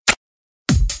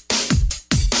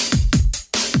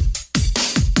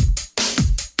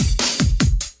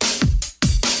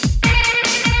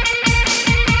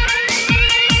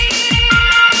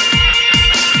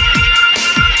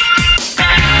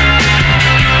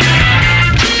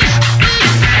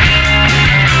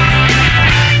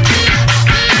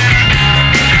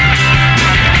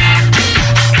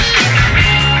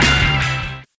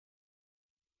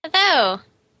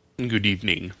Good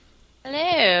evening.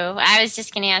 Hello. I was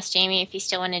just going to ask Jamie if he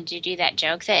still wanted to do that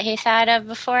joke that he thought of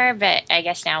before, but I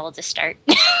guess now we'll just start.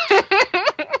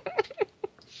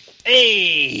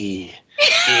 Hey!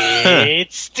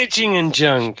 It's Stitching and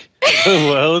Junk, the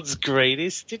world's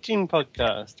greatest stitching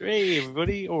podcast. Hey,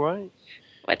 everybody, alright?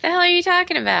 What the hell are you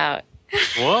talking about?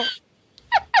 What?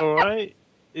 Alright?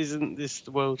 Isn't this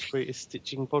the world's greatest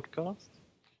stitching podcast?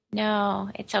 No,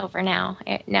 it's over now.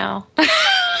 No.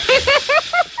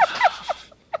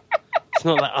 It's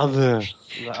not that other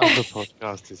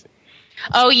podcast, is it?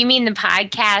 Oh, you mean the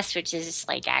podcast, which is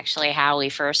like actually how we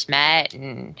first met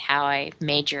and how I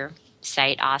made your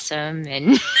site awesome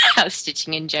and how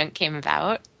Stitching and Junk came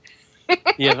about?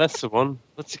 Yeah, that's the one.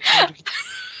 What's it called again?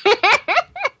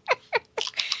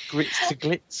 Grits to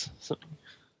Glitz? Something.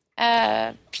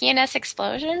 PNS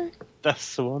Explosion?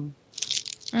 That's the one.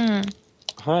 Mm.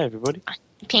 Hi, everybody.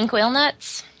 Pink Wheel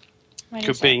Nuts? What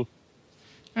Could is be.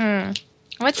 it?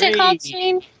 What's it called,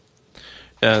 Shane?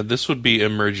 This would be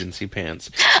Emergency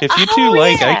Pants. If you two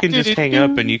like, I can just hang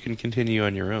up and you can continue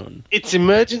on your own. It's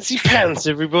Emergency Pants,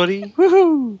 everybody.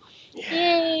 Woohoo!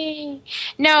 Yay!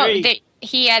 No, Great.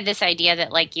 he had this idea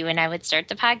that like you and I would start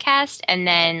the podcast, and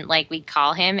then like we'd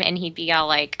call him, and he'd be all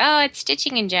like, "Oh, it's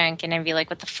Stitching and Junk," and I'd be like,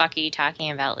 "What the fuck are you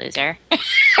talking about, loser?"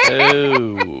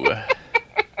 Oh.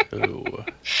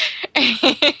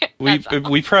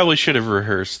 We probably should have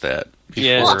rehearsed that before.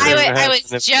 Yeah. Well, I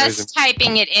Perhaps was never just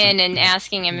typing it in and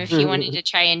asking him if he wanted to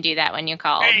try and do that when you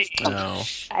called. So No.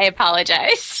 I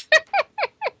apologize.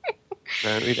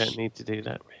 No, we don't need to do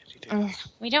that.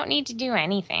 We don't need to do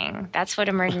anything. That's what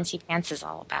Emergency Pants is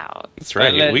all about. That's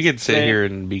right. Let's We could sit say- here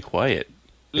and be quiet.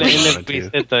 Let if we it never wanted be to.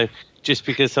 said, though, just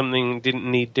because something didn't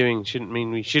need doing shouldn't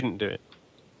mean we shouldn't do it.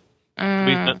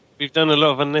 We've done a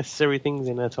lot of unnecessary things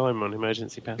in our time on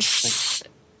Emergency Pants.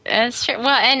 That's true. Well,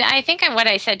 and I think what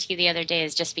I said to you the other day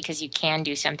is just because you can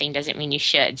do something doesn't mean you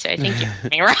should. So I think you're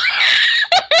getting me wrong.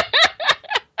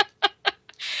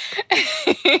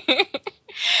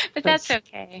 But that's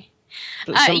okay.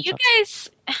 But You guys.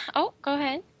 Oh, go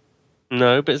ahead.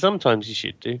 No, but sometimes you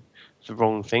should do the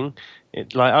wrong thing.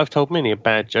 Like I've told many a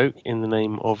bad joke in the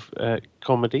name of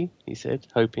comedy, he said,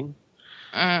 hoping.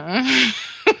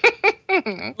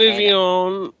 Moving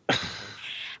on.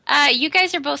 You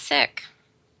guys are both sick.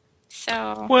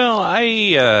 So. Well,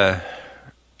 I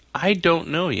don't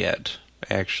know yet,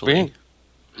 actually. Really?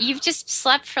 You've just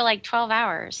slept for like 12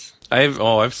 hours.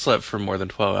 I've slept for more than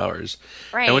 12 hours.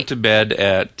 Right. I went to bed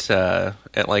at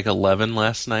like 11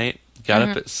 last night. Got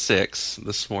up at 6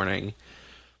 this morning.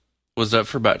 Was up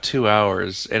for about 2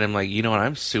 hours, and I'm like, you know what?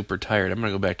 I'm super tired. I'm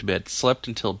gonna go back to bed. Slept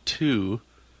until 2,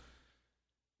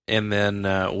 and then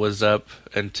was up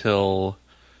until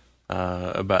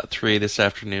about 3 this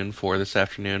afternoon, 4 this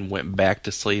afternoon. Went back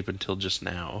to sleep until just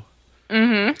now.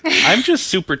 I'm just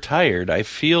super tired. I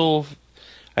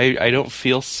don't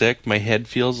feel sick. My head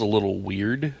feels a little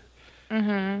weird.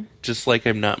 Just like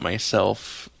I'm not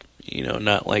myself. You know,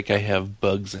 not like I have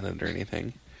bugs in it or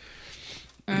anything.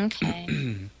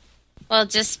 Okay. Well,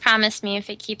 just promise me if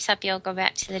it keeps up, you'll go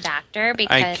back to the doctor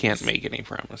because I can't make any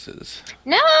promises.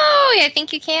 No, I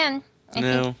think you can. I think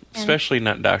No, you can. especially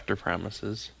not doctor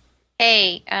promises.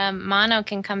 Hey, mono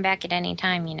can come back at any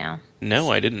time, you know.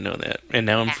 No, I didn't know that. And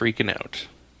now I'm freaking out.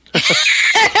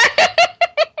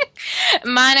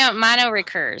 Mono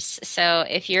recurs. So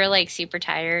if you're like super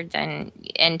tired, and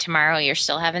tomorrow you're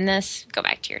still having this, go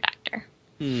back to your doctor.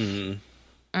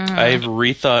 I've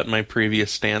rethought my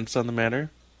previous stance on the matter.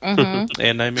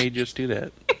 And I may just do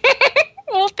that.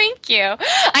 Well, thank you.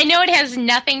 I know it has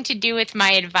nothing to do with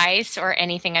my advice or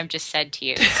anything I've just said to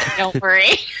you, so don't worry.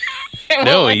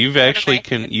 No, Well, you've actually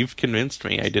you've convinced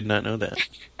me. I did not know that.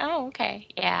 Oh, okay.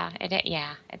 Yeah,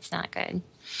 it's not good.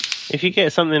 If you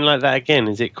get something like that again,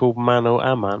 is it called mano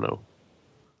a mano?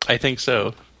 I think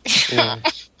so. Yeah.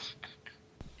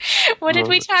 What did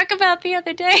we talk about the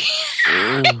other day?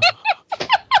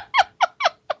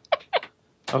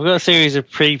 I've got a series of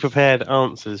pre-prepared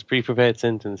answers, pre-prepared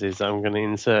sentences that I'm going to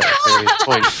insert at various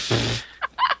points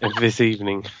of this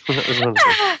evening. That was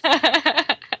wonderful.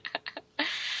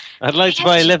 I'd like to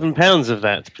buy £11 of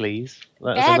that, please.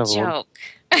 That's Bad another joke.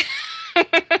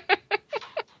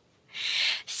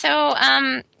 So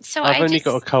one. so I've I only just,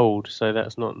 got a cold, so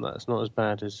that's not as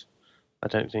bad as I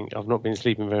don't think. I've not been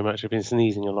sleeping very much. I've been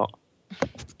sneezing a lot.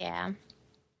 yeah.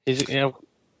 Is it?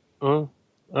 Oh,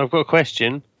 I've got a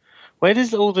question. Where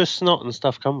does all the snot and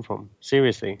stuff come from?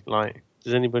 Seriously, like,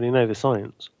 does anybody know the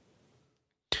science?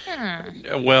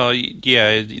 Well,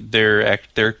 yeah, they're.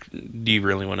 Do you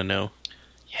really want to know?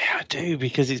 Yeah, I do,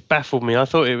 because it's baffled me. I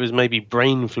thought it was maybe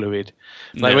brain fluid.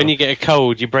 Like No. when you get a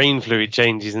cold, your brain fluid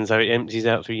changes, and so it empties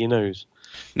out through your nose.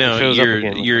 No, It fills up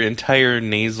again. your entire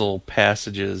nasal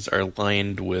passages are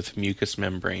lined with mucous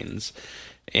membranes,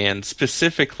 and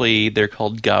specifically, they're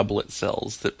called goblet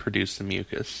cells that produce the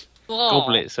mucus. Whoa.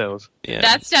 Goblet cells. Yeah,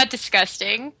 That's not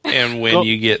disgusting. and when Well-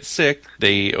 you get sick,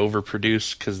 they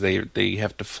overproduce because they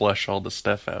have to flush all the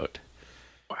stuff out.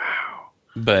 Wow.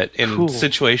 But in Cool.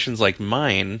 situations like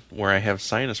mine, where I have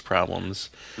sinus problems,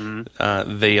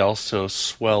 Mm. they also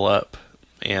swell up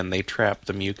and they trap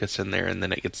the mucus in there, and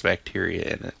then it gets bacteria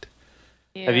in it.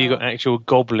 Have you got actual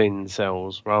goblin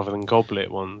cells rather than goblet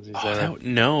ones? Is there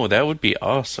No, that would be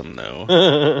awesome, though.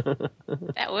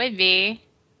 That would be.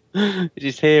 You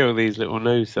just hear all these little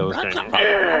nose cells going.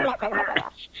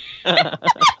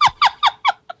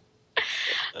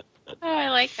 Oh, I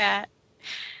like that.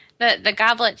 The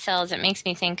goblet cells, it makes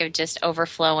me think of just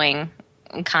overflowing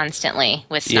constantly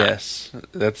with stuff. Yes,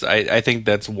 that's. I think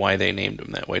that's why they named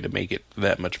them that way, to make it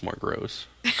that much more gross.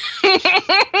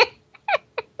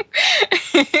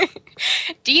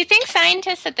 Do you think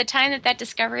scientists at the time that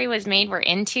discovery was made were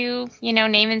into,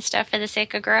 naming stuff for the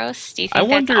sake of gross? Do you I think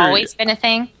that's wonder- always been a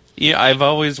thing? Yeah, I've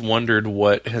always wondered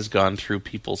what has gone through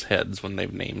people's heads when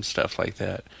they've named stuff like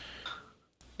that.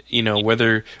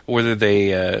 Whether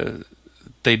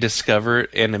they discover it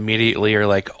and immediately are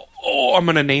like, "Oh, I'm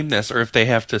going to name this," or if they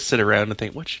have to sit around and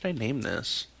think, "What should I name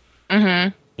this?" Mm-hmm.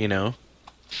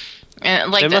 There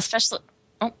must- especially.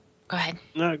 Oh, go ahead.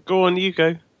 No, go on, you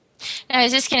go. I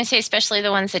was just going to say, especially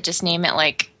the ones that just name it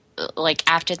like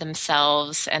after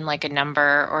themselves and like a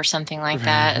number or something like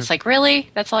that. It's like, really?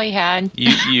 That's all you had?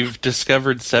 You've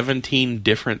discovered 17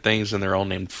 different things, and they're all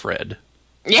named Fred.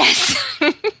 Yes.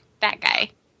 That guy.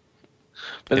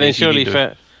 But And then if you surely need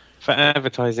to- for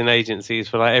advertising agencies,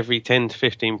 for like every 10 to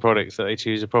 15 products that they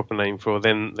choose a proper name for,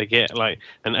 then they get like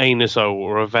an Anusol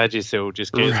or a Vagisil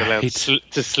just gets allowed Right.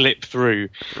 to slip through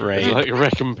Right. as like a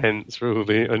recompense for all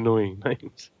the annoying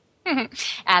names.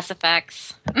 Ass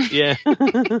effects. Yeah.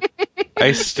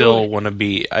 I still want to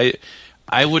be.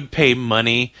 I would pay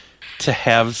money to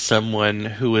have someone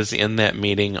who was in that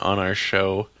meeting on our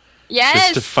show, Yes.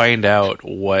 just to find out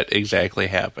what exactly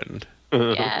happened.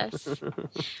 Yes.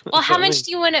 Well, how much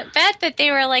do you want to bet that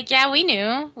they were like, yeah, we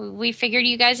knew. We figured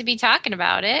you guys would be talking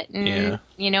about it. And,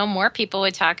 more people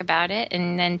would talk about it.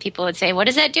 And then people would say, what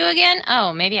does that do again?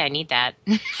 Oh, maybe I need that.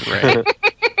 Right.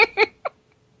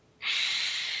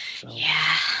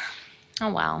 Yeah.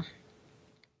 Oh, well.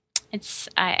 It's,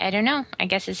 I don't know. I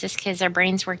guess it's just because our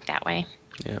brains work that way.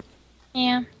 Yeah.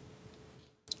 Yeah.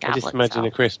 I just Goblet imagine a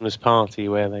cell. Christmas party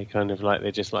where they kind of like,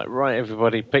 they're just like, right,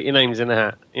 everybody, put your names in a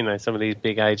hat. Some of these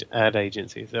big ad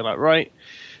agencies, they're like, right,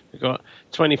 we've got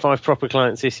 25 proper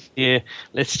clients this year.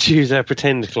 Let's choose our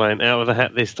pretend client out of the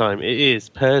hat this time. It is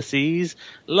Percy's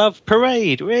Love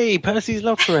Parade. Hey, Percy's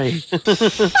Love Parade.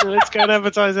 Let's go and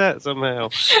advertise that somehow.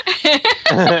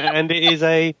 And it is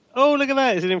oh, look at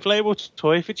that. It's an inflatable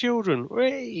toy for children.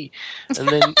 Hey. And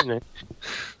then,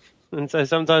 and so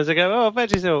sometimes they go, oh,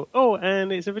 Vagisil. Oh,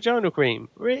 and it's a vaginal cream.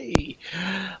 Hey.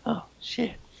 Oh,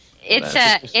 shit.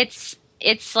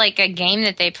 It's like a game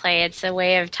that they play. It's a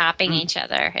way of topping each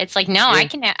other. It's like, no, I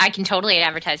can totally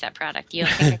advertise that product. You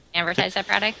don't think I can advertise that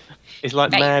product? It's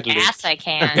like Bet your Mad Libs. ass I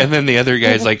can. And then the other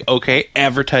guy's like, "Okay,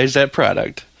 advertise that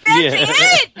product." That's Yeah.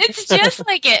 it. It's just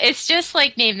like it. It's just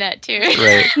like Name That too.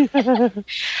 Right.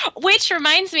 Which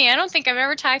reminds me, I don't think I've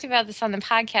ever talked about this on the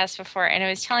podcast before, and I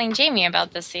was telling Jamie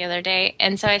about this the other day,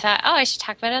 and so I thought, oh, I should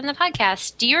talk about it on the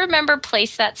podcast. Do you remember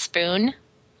Place That Spoon,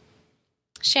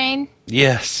 Shane?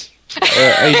 Yes.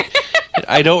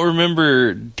 I don't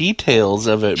remember details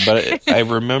of it, but I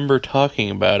remember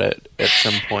talking about it at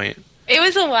some point. It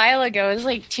was a while ago. It was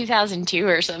like 2002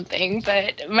 or something.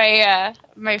 But my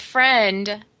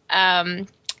friend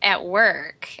at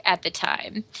work at the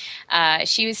time,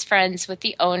 she was friends with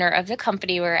the owner of the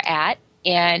company we were at.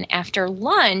 And after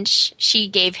lunch, she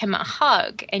gave him a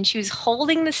hug, and she was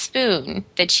holding the spoon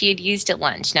that she had used at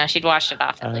lunch. Now, she'd washed it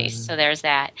off at least, so there's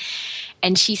that.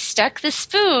 And she stuck the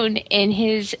spoon in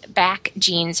his back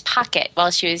jeans pocket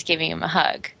while she was giving him a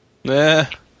hug. Eh,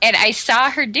 And I saw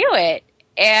her do it.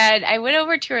 And I went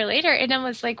over to her later and I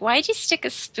was like, why'd you stick a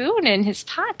spoon in his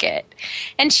pocket?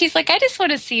 And she's like, I just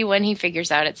want to see when he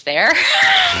figures out it's there.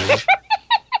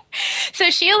 So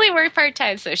she only worked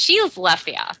part-time, so she's left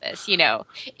the office,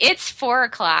 It's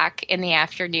 4:00 in the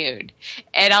afternoon.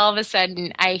 And all of a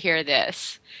sudden I hear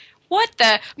this. What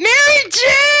the? Mary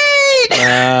Jane!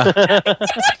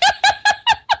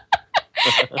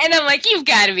 And I'm like, you've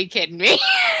got to be kidding me.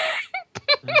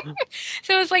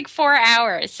 So it was like 4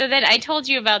 hours. So then I told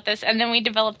you about this, and then we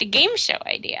developed a game show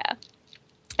idea.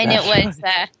 And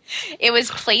it was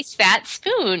place that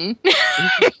spoon.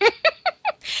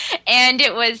 And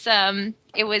it was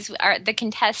the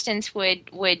contestants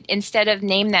would instead of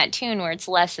name that tune where it's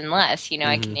less and less,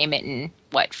 I can name it in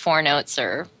 4 notes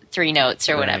or 3 notes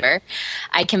or whatever.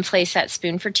 I can place that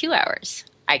spoon for 2 hours.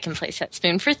 I can place that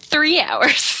spoon for 3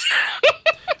 hours.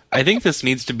 I think this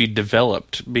needs to be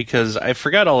developed because I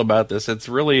forgot all about this. It's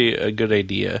really a good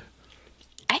idea.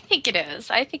 I think it is.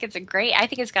 I think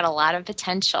it's got a lot of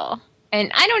potential.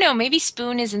 And I don't know, maybe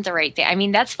spoon isn't the right thing. I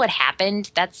mean, that's what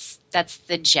happened. That's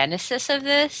the genesis of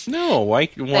this. No, why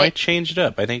change it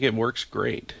up? I think it works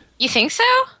great. You think so?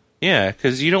 Yeah,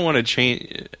 because you don't want to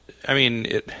change. I mean,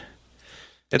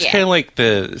 it's kind of like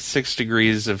the 6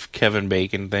 degrees of Kevin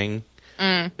Bacon thing.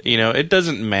 It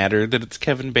doesn't matter that it's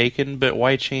Kevin Bacon, but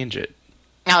why change it?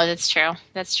 Oh, that's true.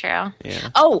 That's true. Yeah.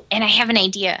 Oh, and I have an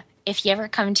idea. If you ever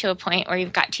come to a point where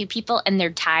you've got 2 people and they're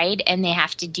tied and they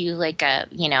have to do like a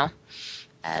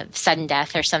sudden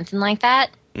death or something like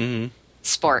that,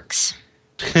 sporks.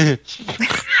 Because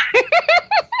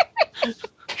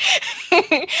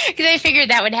I figured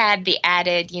that would have the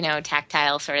added,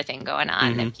 tactile sort of thing going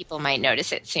on, and people might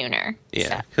notice it sooner.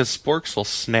 Yeah, because sporks will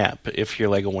snap if you're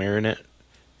like wearing it,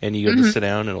 and you go to sit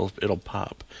down, it'll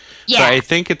pop. Yeah, but I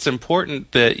think it's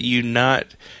important that you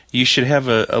should have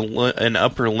an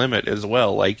upper limit as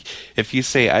well. Like if you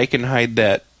say I can hide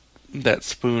that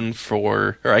spoon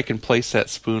or I can place that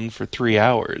spoon for 3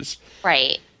 hours.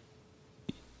 Right.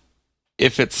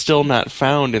 If it's still not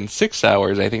found in 6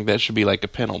 hours, I think that should be like a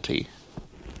penalty.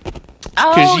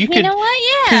 Oh, you know what?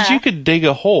 Yeah. Because you could dig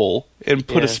a hole and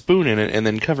put a spoon in it and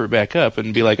then cover it back up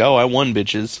and be like, oh, I won,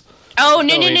 bitches. Oh,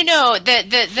 no.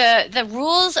 The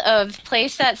rules of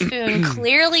place that spoon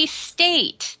clearly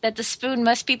state that the spoon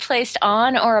must be placed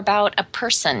on or about a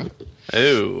person.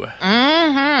 Oh.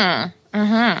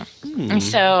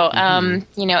 So,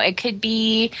 it could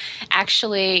be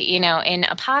actually, in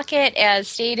a pocket, as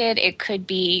stated. It could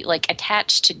be like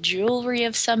attached to jewelry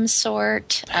of some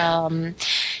sort.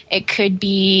 It could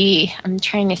be, I'm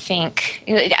trying to think,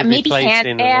 maybe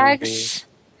handbags.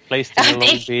 Placed in a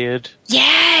long beard.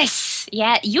 Yes,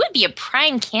 yeah, you would be a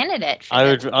prime candidate. For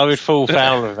I would fall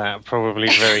foul of that probably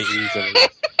very easily.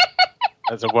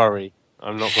 That's a worry.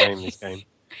 I'm not playing this game.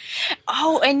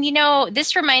 Oh, and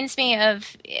this reminds me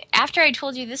of after I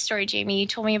told you this story, Jamie. You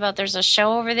told me about there's a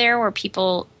show over there where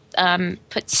people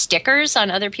put stickers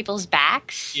on other people's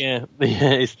backs. Yeah,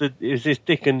 it's this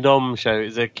Dick and Dom show.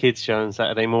 It's a kids show on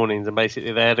Saturday mornings, and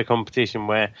basically they had a competition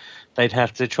where they'd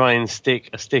have to try and stick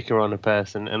a sticker on a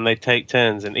person, and they'd take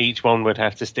turns, and each one would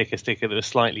have to stick a sticker that was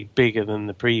slightly bigger than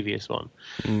the previous one.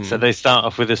 So they start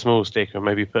off with a small sticker,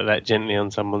 maybe put that gently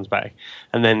on someone's back,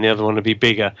 and then the other one would be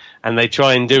bigger. And they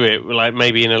try and do it like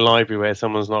maybe in a library where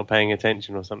someone's not paying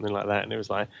attention or something like that. And it was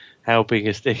like, how big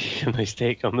a sticker can they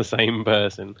stick on the same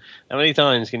person? How many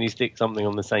times can you stick something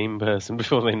on the same person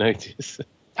before they notice?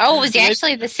 Oh, was he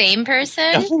actually the same person?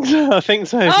 I think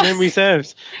so. If memory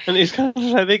serves. And it's kind of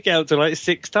like they get up to like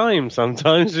 6 times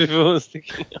sometimes before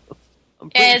sticking up.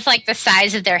 It's like the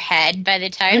size of their head by the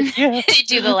time they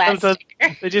do the last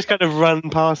sticker. They just kind of run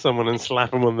past someone and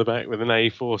slap them on the back with an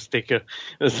A4 sticker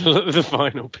as the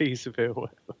final piece of it.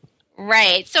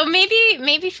 Right. So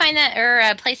maybe find that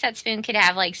or place that spoon could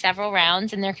have like several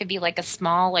rounds, and there could be like a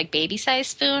small like baby size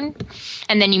spoon,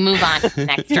 and then you move on to the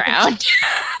next round.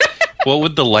 What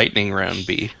would the lightning round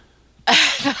be?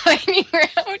 The lightning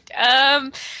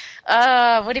round.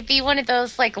 Would it be one of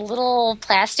those like little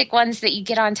plastic ones that you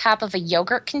get on top of a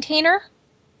yogurt container?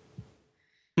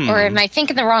 Or am I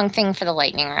thinking the wrong thing for the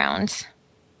lightning round?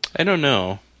 I don't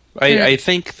know. I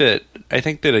think that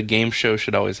a game show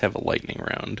should always have a lightning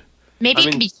round. Maybe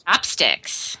it could be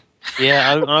chopsticks.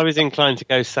 Yeah, I was inclined to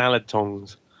go salad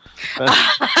tongs.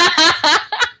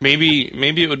 Maybe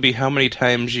it would be how many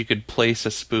times you could place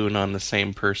a spoon on the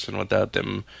same person without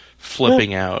them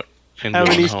flipping out and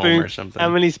going home or something. How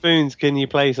many spoons can you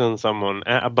place on someone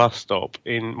at a bus stop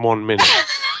in 1 minute?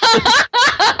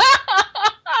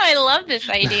 I love this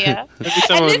idea. Maybe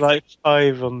someone with like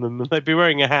 5 on them. They'd be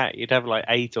wearing a hat. You'd have like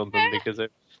 8 on them because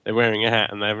they're wearing a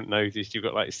hat and they haven't noticed you've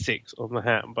got like 6 on the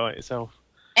hat by itself.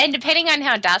 And depending on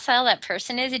how docile that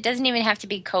person is, it doesn't even have to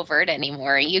be covert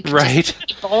anymore. You can just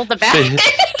keep hold about it.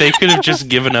 They could have just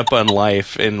given up on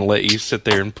life and let you sit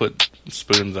there and put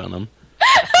spoons on them.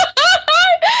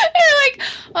 You're like,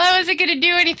 well, I wasn't going to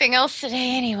do anything else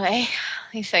today anyway.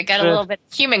 At least I got a little bit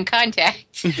of human contact.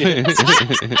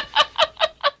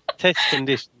 Test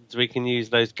conditions, we can use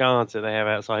those guards that they have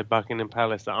outside Buckingham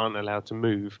Palace that aren't allowed to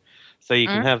move. So you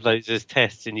can have those as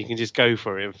tests, and you can just go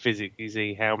for it and physically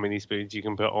see how many spoons you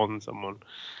can put on someone.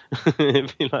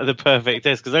 It'd be like the perfect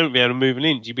test, because they wouldn't be able to move an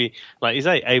inch. You'd be, like you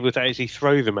say, able to actually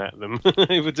throw them at them,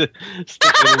 able to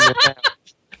stick them in their mouth,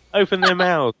 open their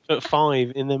mouths, put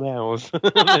 5 in their mouths. Oh,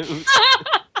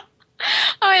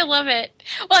 I love it.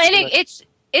 Well, and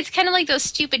it's kind of like those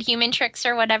stupid human tricks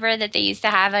or whatever that they used to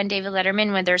have on David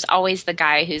Letterman, when there's always the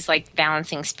guy who's like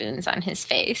balancing spoons on his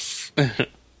face.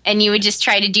 And you would just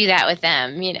try to do that with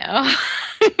them, you know?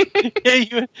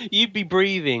 Yeah, you'd be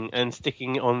breathing and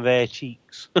sticking it on their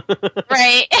cheeks.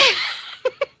 Right.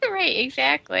 Right,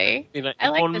 exactly. Like, I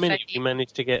like 1 this minute idea. you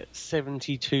managed to get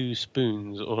 72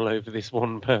 spoons all over this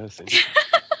one person.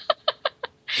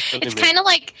 It's kind of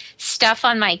like stuff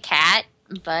on my cat,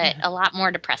 but a lot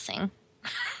more depressing.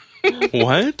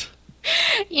 What?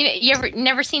 You ever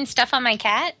never seen Stuff on My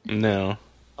Cat? No.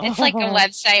 It's like a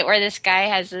website where this guy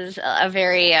has a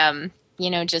very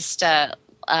just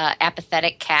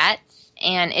apathetic cat,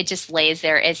 and it just lays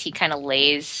there as he kind of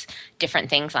lays different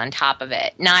things on top of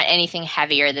it. Not anything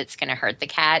heavier that's going to hurt the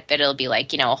cat, but it'll be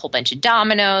like, a whole bunch of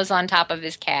dominoes on top of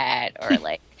his cat, or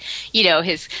like,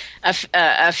 his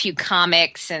a few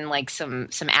comics and like some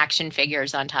action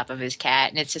figures on top of his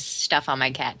cat, and it's just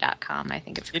stuffonmycat.com. I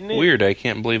think it's Weird. I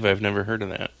can't believe I've never heard of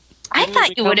that. I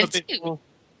thought you would have too.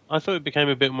 I thought it became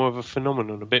a bit more of a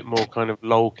phenomenon, a bit more kind of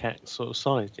lolcat sort of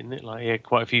size, didn't it? Like,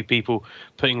 quite a few people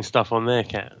putting stuff on their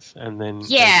cats, and then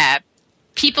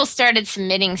people started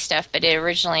submitting stuff, but it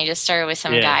originally just started with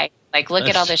some guy like, look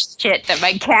at all this shit that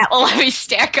my cat will let me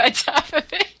stack on top of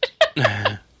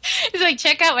it. He's like,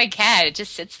 check out my cat; it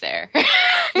just sits there.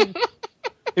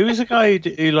 Who was the guy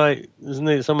who like, isn't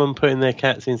it someone putting their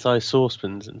cats inside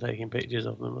saucepans and taking pictures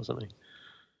of them or something?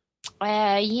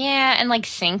 Yeah, and like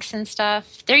sinks and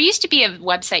stuff. There used to be a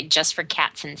website just for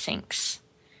cats and sinks.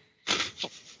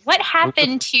 What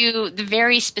happened to the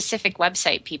very specific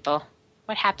website, people?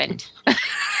 What happened?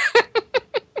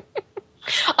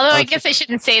 Although I guess I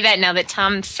shouldn't say that now that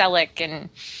Tom Selleck and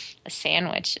a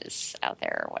sandwich is out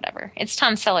there or whatever. It's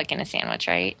Tom Selleck and a sandwich,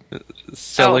 right?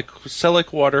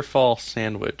 Selleck Waterfall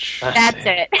Sandwich. That's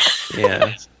it.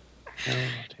 Yeah.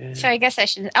 So I guess I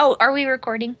should. Oh, are we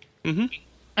recording? Mm-hmm.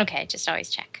 Okay, just always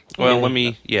check. Well, let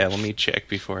me check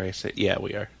before I say. Yeah,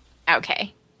 we are.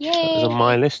 Okay. Yay. That was on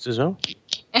my list as well.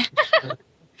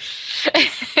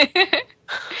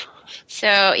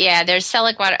 So yeah, there's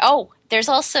Selleck Water. Oh, there's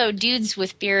also Dudes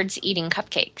with Beards Eating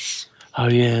Cupcakes. Oh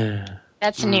yeah,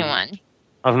 That's a new one.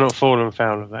 I've not fallen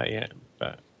foul of that yet,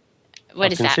 but What I've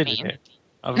does that considered mean?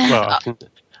 it.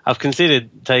 I've considered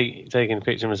taking a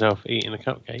picture of myself eating a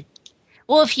cupcake.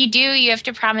 Well, if you do, you have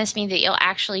to promise me that you'll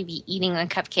actually be eating a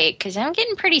cupcake, because I'm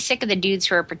getting pretty sick of the dudes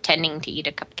who are pretending to eat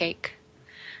a cupcake.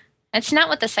 That's not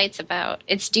what the site's about.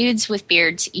 It's dudes with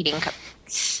beards eating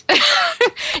cupcakes.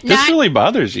 This really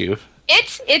bothers you.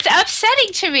 It's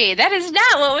upsetting to me. That is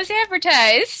not what was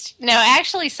advertised. No,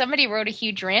 actually, somebody wrote a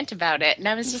huge rant about it, and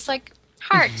I was just like,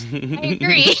 heart. I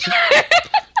agree.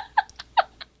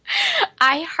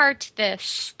 I heart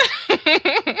this.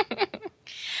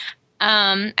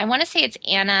 I want to say it's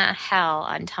Anna Hell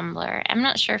on Tumblr. I'm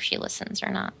not sure if she listens or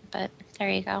not, but there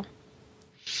you go.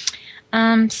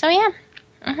 So yeah.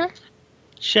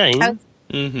 Shane,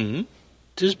 Mm-hmm.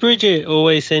 does Bridget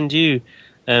always send you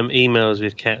emails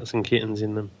with cats and kittens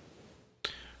in them?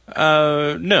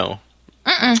 No.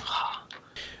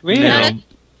 Really? No.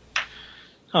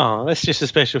 Oh, that's just a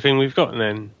special thing we've got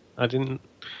then. I didn't.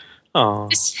 Oh.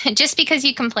 Just because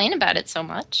you complain about it so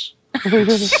much.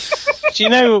 Do you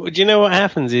know what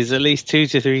happens is at least 2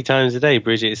 to 3 times a day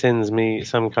Bridget sends me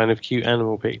some kind of cute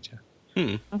animal picture.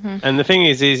 And the thing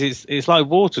is it's like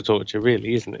water torture,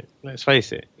 really, isn't it? Let's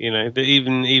face it.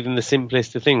 Even the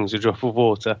simplest of things, a drop of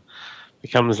water,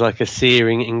 becomes like a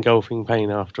searing, engulfing pain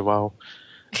after a while.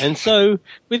 And so,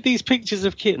 with these pictures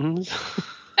of kittens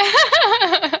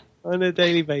on a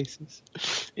daily basis,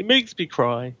 it makes me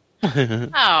cry.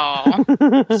 Oh.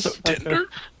 So tender.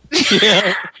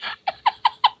 Yeah.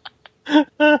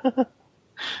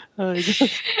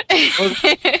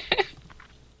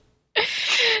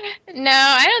 No,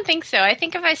 I don't think so. I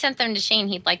think if I sent them to Shane,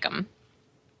 he'd like them.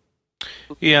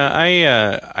 Yeah,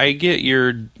 I get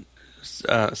your.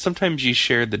 Sometimes you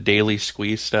share the Daily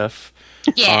Squeeze stuff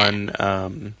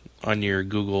on your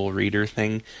Google Reader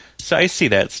thing, so I see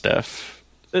that stuff.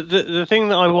 The thing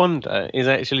that I wonder is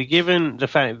actually, given the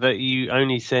fact that you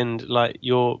only send like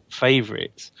your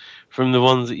favourites from the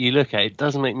ones that you look at, it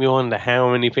does make me wonder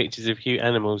how many pictures of cute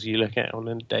animals you look at on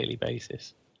a daily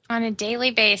basis. On a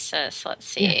daily basis, let's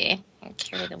see. I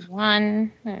carry the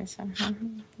one.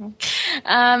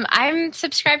 I'm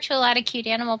subscribed to a lot of cute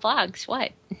animal blogs.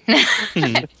 What?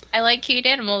 I like cute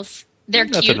animals. They're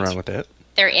There's cute. nothing wrong with that.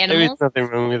 They're There is animals. nothing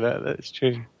wrong with that. That's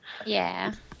true.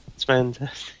 Yeah. It's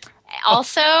fantastic.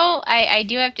 Also, I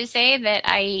do have to say that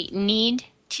I need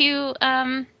to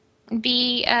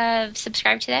be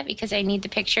subscribed to that because I need the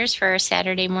pictures for our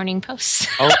Saturday morning posts.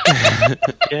 Oh,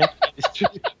 yeah, it's true.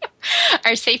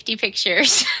 Our safety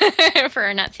pictures for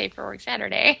our Not Safe for Work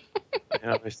Saturday. They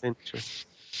are essential.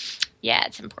 Yeah,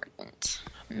 it's important.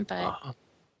 But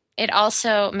it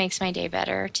also makes my day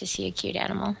better to see a cute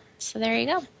animal. So there you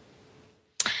go.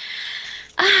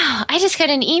 Oh, I just got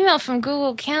an email from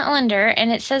Google Calendar,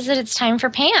 and it says that it's time for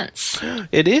pants.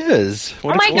 It is.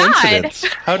 What Oh my a God. coincidence.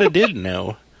 How did it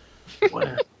know?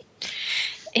 Wow.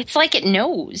 It's like it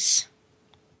knows.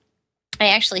 I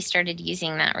actually started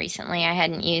using that recently. I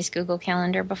hadn't used Google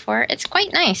Calendar before. It's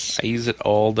quite nice. I use it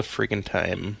all the friggin'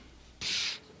 time.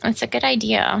 It's a good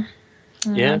idea.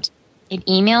 Yeah. It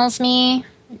emails me.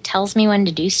 It tells me when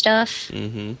to do stuff.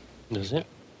 Mm-hmm. Does it?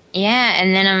 Yeah,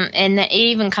 and then it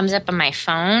even comes up on my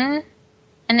phone,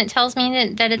 and it tells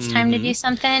me that it's time to do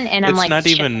something. And I'm It's like, not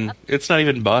shut even. up. It's not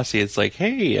even bossy. It's like,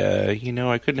 hey,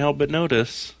 I couldn't help but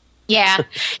notice. Yeah.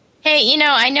 Hey,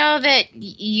 I know that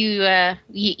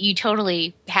you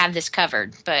totally have this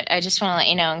covered, but I just want to let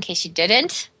you know, in case you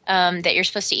didn't, that you're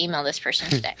supposed to email this person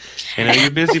today. I know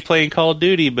you're busy playing Call of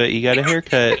Duty, but you got a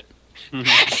haircut.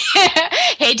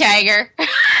 Hey, Tiger.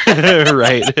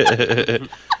 Right.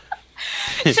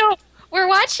 So we're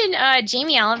watching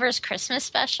Jamie Oliver's Christmas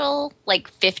special, like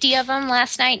 50 of them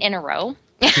last night in a row,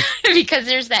 because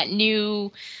there's that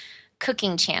new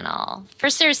cooking channel.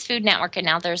 First there's Food Network, and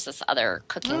now there's this other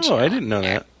cooking channel. I didn't know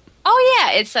that. Oh,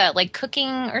 yeah. It's like cooking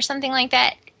or something like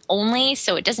that only,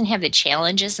 so it doesn't have the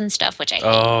challenges and stuff, which I hate.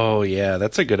 Oh, yeah,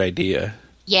 that's a good idea.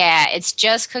 Yeah, it's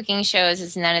just cooking shows.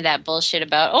 It's none of that bullshit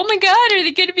about, oh my God, are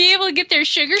they going to be able to get their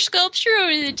sugar sculpture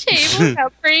over the table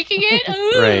without breaking it?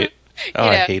 Ooh. Right. Oh,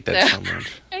 I Yeah, hate that so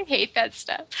much. I hate that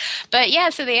stuff. But yeah,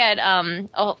 so they had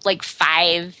like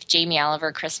 5 Jamie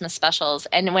Oliver Christmas specials,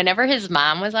 and whenever his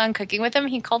mom was on cooking with him,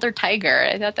 he called her Tiger.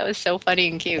 I thought that was so funny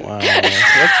and cute. Wow,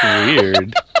 that's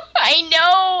weird. I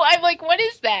know. I'm like, what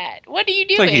is that? What are you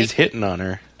doing? It's like he's hitting on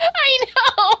her. I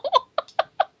know.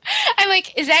 I'm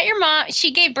like, is that your mom?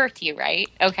 She gave birth to you, right?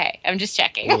 Okay, I'm just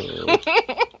checking.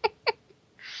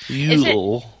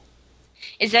 Yule.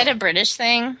 Is that a British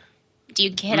thing? Do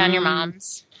you hit on your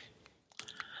moms?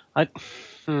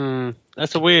 That's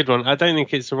a weird one. I don't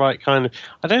think it's the right kind of.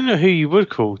 I don't know who you would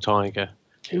call Tiger.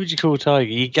 Who would you call Tiger?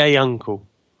 Your gay uncle,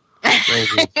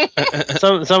 maybe.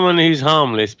 Someone who's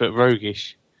harmless but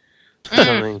roguish.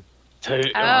 Something. All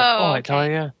right, okay.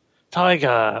 Tiger.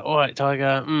 Tiger. All right,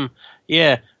 Tiger.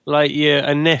 Yeah, like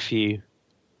a nephew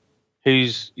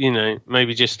who's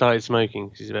maybe just started smoking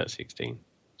because he's about 16.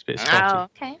 It's a bit spotty. Oh,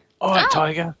 okay. All right, Oh.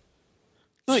 Tiger.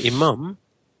 Not your mum.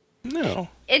 No.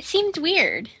 It seemed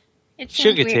weird. It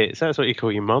seemed Sugar weird. tits. That's what you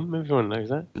call your mum. Everyone knows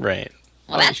that. Right.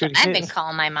 Well, Oh, that's what sugar I've been tits.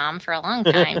 calling my mom for a long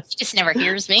time. She just never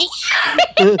hears me.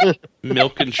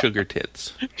 Milk and sugar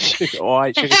tits. All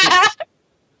right, sugar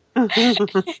tits.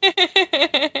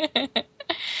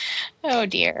 Oh,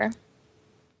 dear.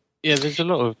 Yeah, there's a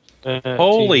lot of.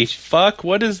 Holy TV. fuck,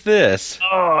 what is this?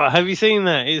 Oh, have you seen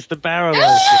that? It's the barrel.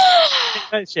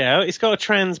 That's out. It's got a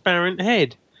transparent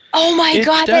head. Oh my It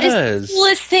God, that is does. the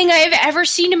coolest thing I have ever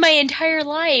seen in my entire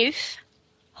life.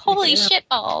 Holy Yeah.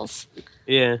 shitballs.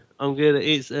 Yeah, I'm good.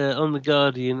 It's on the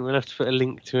Guardian. We'll have to put a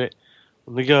link to it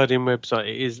on the Guardian website.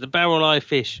 It is the barrel-eye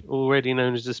fish, already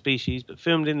known as a species, but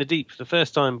filmed in the deep for the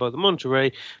first time by the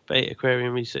Monterey Bay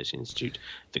Aquarium Research Institute.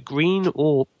 The green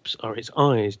orbs are its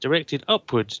eyes, directed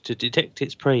upwards to detect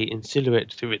its prey in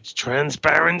silhouette through its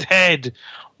transparent head.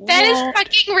 That is What?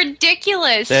 fucking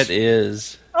ridiculous. That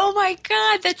is. Oh my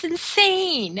God, that's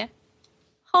insane.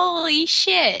 Holy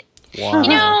shit.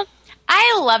 Wow.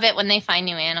 I love it when they find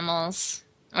new animals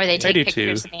or they take do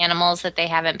pictures too. of animals that they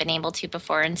haven't been able to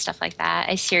before and stuff like that.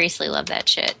 I seriously love that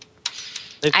shit.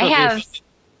 They've I got have. this-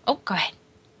 Oh, go ahead.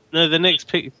 No, the next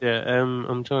picture,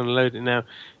 I'm trying to load it now,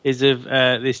 is of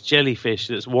this jellyfish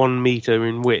that's 1 meter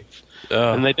in width,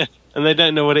 Oh. and they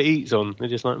don't know what it eats on. They're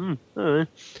just like, I don't know.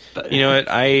 But, You know what?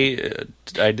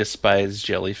 I despise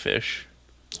jellyfish.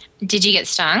 Did you get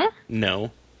stung?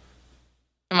 No.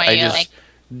 Why I you just like?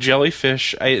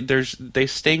 jellyfish. They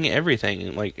sting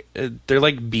everything. Like they're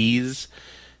like bees,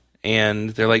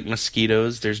 and they're like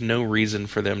mosquitoes. There's no reason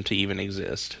for them to even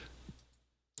exist.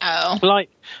 Oh.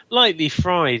 lightly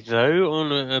fried though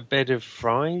on a bed of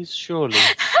fries, surely.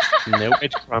 Nope.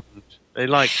 Breadcrumbs. They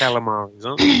like calamaris,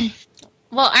 aren't they?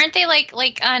 Well, aren't they like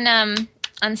on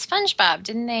SpongeBob?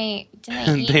 Didn't they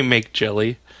eat? They make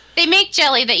jelly. They make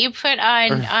jelly that you put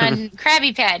on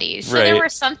Krabby Patties. So there Right.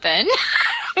 was something.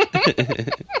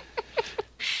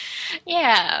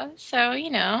 Yeah. So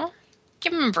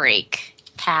give him a break,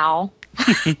 pal.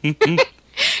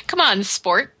 Come on,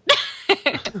 sport.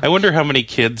 I wonder how many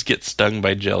kids get stung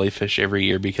by jellyfish every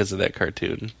year because of that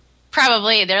cartoon.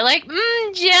 Probably they're like,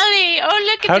 jelly. Oh,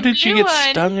 look at How the did you blue get one.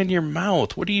 stung in your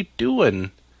mouth? What are you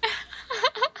doing?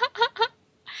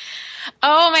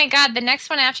 Oh my God! The next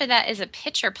one after that is a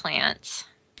pitcher plant,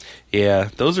 Yeah,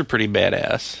 those are pretty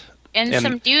badass. and And-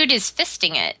 some dude is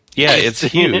fisting it. Yeah, it's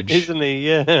huge. Isn't he?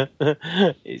 Yeah.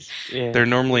 They're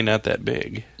normally not that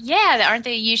big. Yeah, aren't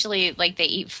they usually like they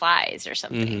eat flies or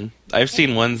something? I've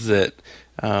seen ones that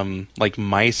like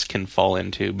mice can fall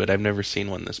into, but I've never seen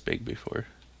one this big before.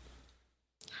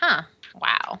 Huh.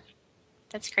 Wow.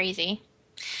 That's crazy.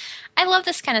 I love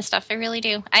this kind of stuff. I really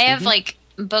do. I have like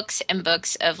books and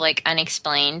books of like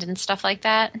unexplained and stuff like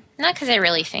that. Not because I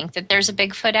really think that there's a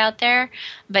Bigfoot out there,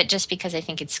 but just because I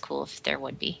think it's cool if there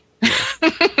would be.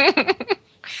 I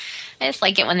just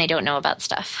like it when they don't know about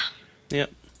stuff.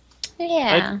 Yep.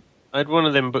 Yeah. I had one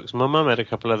of them books. My mum had a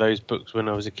couple of those books when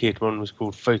I was a kid. One was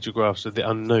called Photographs of the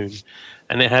Unknown,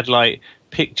 and it had like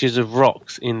pictures of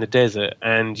rocks in the desert,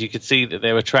 and you could see that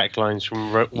there were track lines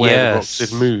from where the rocks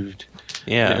had moved.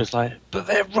 And it Yeah. was like, but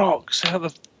they're rocks. How the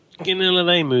fucking hell are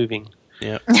they moving?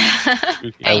 Yep.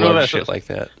 Spooky. I And all love that shit sort of- like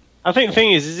that. I think the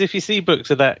thing is if you see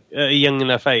books of that at a young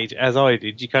enough age, as I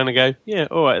did, you kind of go, yeah,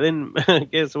 all right, then I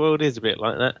guess the world is a bit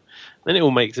like that. Then it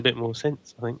all makes a bit more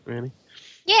sense, I think, really.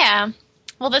 Yeah.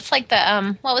 Well, that's like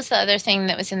the what was the other thing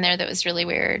that was in there that was really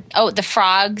weird? Oh, the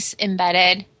frogs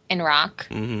embedded in rock,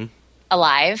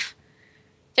 alive.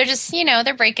 They're just,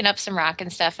 they're breaking up some rock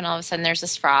and stuff, and all of a sudden there's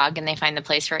this frog, and they find the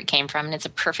place where it came from, and it's a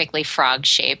perfectly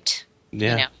frog-shaped,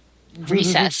 Yeah.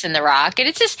 recess in the rock, and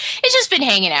it's just been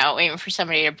hanging out, waiting for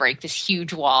somebody to break this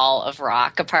huge wall of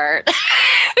rock apart.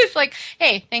 It's like,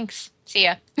 hey, thanks, see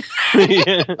ya.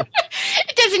 Yeah.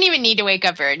 It doesn't even need to wake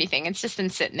up or anything. It's just been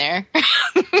sitting there.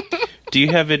 Do you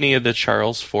have any of the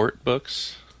Charles Fort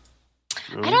books?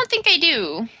 I don't think I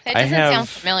do. That I doesn't have- sound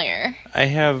familiar. I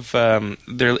have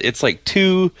there. It's like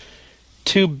two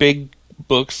big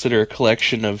books that are a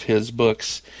collection of his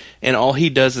books, and all he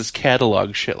does is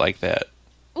catalog shit like that.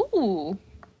 Ooh,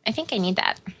 I think I need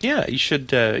that. Yeah, you should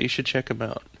check him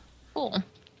out. Cool.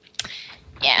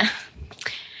 Yeah.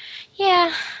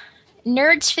 Yeah.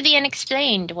 Nerds for the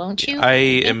unexplained, won't you? I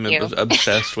am you.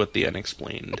 obsessed with the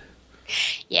unexplained.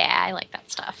 Yeah, I like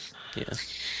that stuff. Yeah.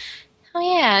 Oh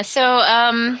yeah. So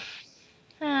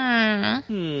Yeah.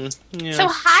 So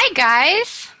hi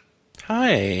guys.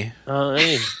 Hi.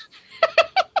 Hey.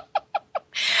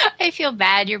 I feel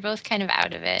bad. You're both kind of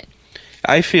out of it.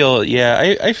 I feel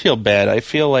bad. I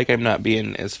feel like I'm not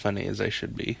being as funny as I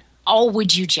should be. Oh,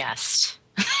 would you just?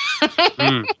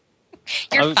 I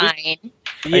You're was just- fine.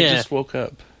 I Yeah. just woke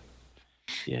up.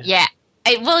 Yeah.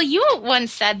 Well, you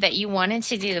once said that you wanted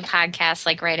to do the podcast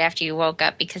like right after you woke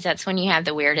up because that's when you have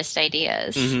the weirdest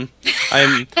ideas.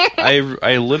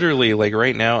 I literally, like,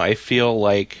 right now I feel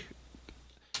like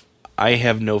I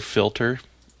have no filter.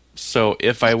 So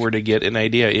if I were to get an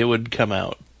idea, it would come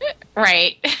out.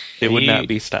 Right. It would You- not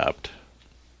be stopped.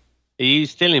 Are you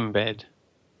still in bed?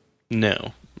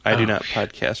 No. I do Oh. not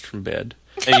podcast from bed.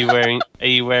 Are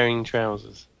you wearing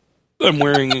trousers?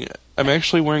 I'm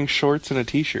actually wearing shorts and a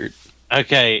t-shirt.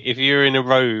 Okay, if you're in a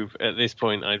robe at this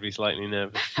point, I'd be slightly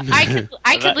nervous.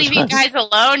 I could leave you guys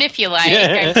alone if you like.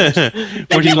 Yeah.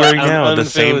 What are you wearing I'm now? The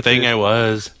same unfiltered. thing I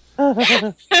was.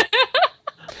 What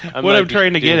I'm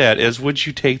trying to get at is, would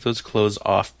you take those clothes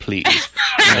off, please?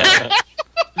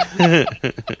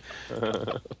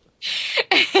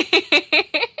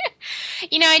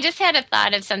 I just had a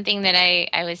thought of something that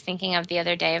I was thinking of the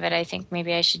other day, but I think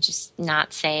maybe I should just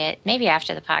not say it. Maybe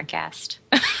after the podcast.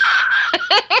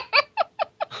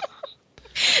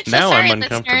 So Now sorry, I'm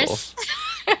uncomfortable.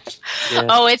 listeners. Yeah.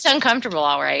 Oh, it's uncomfortable,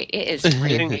 all right. It is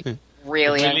really,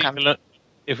 really uncomfortable.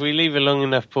 If we leave a long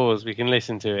enough pause, we can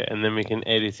listen to it and then we can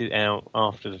edit it out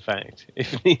after the fact.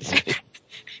 If needs be.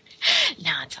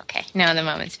 No, it's okay. No, the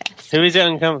moment's passed. Who is it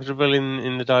uncomfortable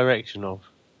in the direction of?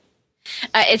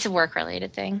 It's a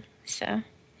work-related thing, so...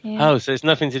 Yeah. Oh, so it's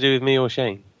nothing to do with me or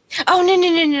Shane. Oh, no.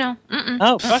 Mm-mm.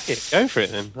 Oh, fuck it. Go for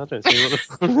it then. I don't see what the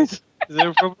problem is. Is there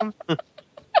a problem?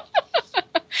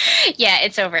 Yeah,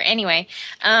 it's over. Anyway,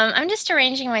 I'm just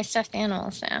arranging my stuffed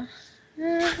animals now.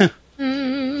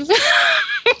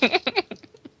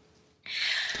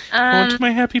 I went to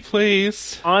my happy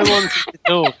place. I wanted to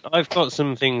talk. I've got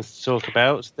some things to talk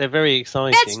about. They're very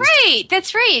exciting.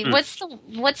 That's right. What's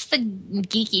the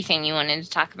geeky thing you wanted to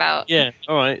talk about? Yeah,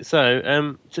 all right.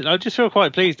 So I just feel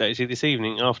quite pleased, actually, this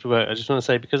evening after work. I just want to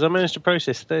say, because I managed to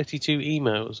process 32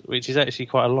 emails, which is actually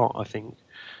quite a lot, I think,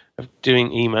 of doing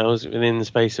emails within the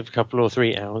space of a couple or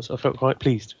 3 hours. I felt quite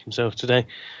pleased with myself today,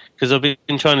 because I've been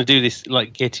trying to do this,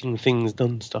 like, getting things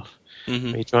done stuff.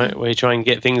 Mm-hmm. Where you try and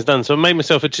get things done. So I made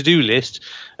myself a to-do list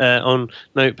on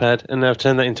Notepad, and now I've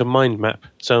turned that into a mind map.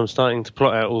 So I'm starting to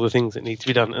plot out all the things that need to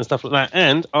be done and stuff like that.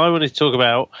 And I wanted to talk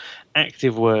about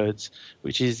Active Words,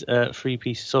 which is a free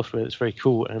piece of software that's very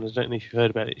cool. And I don't know if you've heard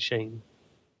about it, Shane.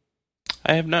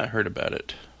 I have not heard about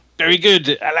it. Very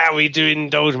good. Allow me to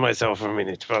indulge myself for a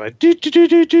minute while I do.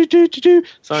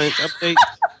 Science update.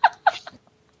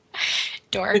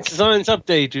 Dork. It's a science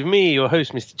update with me, your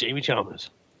host, Mr. Jamie Chalmers.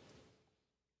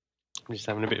 I'm just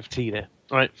having a bit of tea there.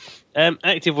 All right.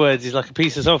 Active Words is like a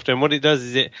piece of software, and what it does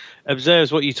is it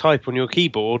observes what you type on your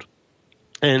keyboard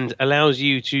and allows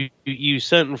you to use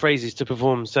certain phrases to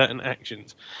perform certain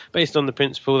actions based on the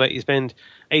principle that you spend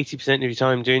 80% of your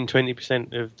time doing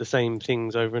 20% of the same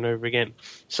things over and over again.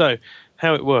 So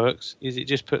how it works is it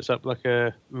just puts up like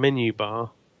a menu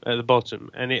bar at the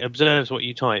bottom, and it observes what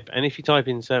you type. And if you type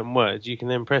in certain words, you can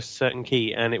then press a certain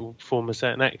key, and it will perform a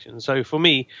certain action. So for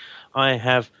me, I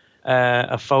have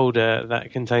a folder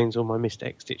that contains all my Mr.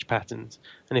 X-Stitch patterns.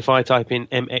 And if I type in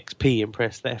MXP and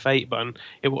press the F8 button,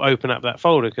 it will open up that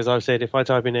folder, because I've said if I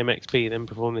type in MXP, then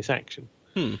perform this action.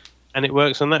 And it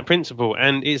works on that principle.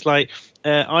 And it's like,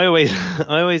 I always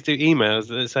do emails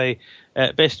that say,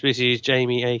 best wishes,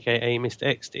 Jamie, a.k.a. Mr.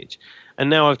 X-Stitch.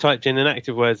 And now I've typed in an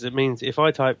Active Words. That means if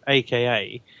I type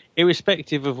a.k.a.,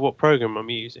 irrespective of what program I'm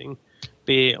using,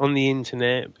 be it on the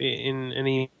internet, be it in an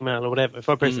email or whatever, if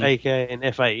I press aka and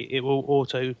F8, it will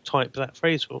auto type that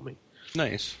phrase for me.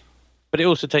 Nice. But it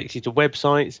also takes you to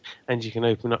websites, and you can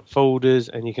open up folders,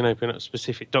 and you can open up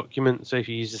specific documents. So if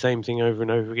you use the same thing over and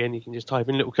over again, you can just type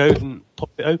in little code and pop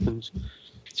it opens.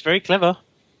 It's very clever.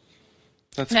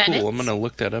 That's cool. I'm going to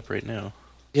look that up right now.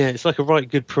 Yeah, it's like a right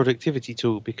good productivity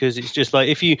tool, because it's just like,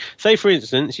 if you say, for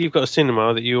instance, you've got a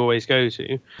cinema that you always go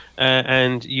to,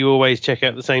 and you always check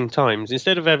out the same times.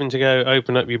 Instead of having to go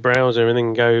open up your browser and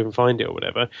then go and find it or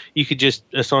whatever, you could just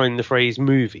assign the phrase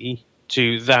movie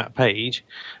to that page,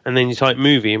 and then you type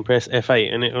movie and press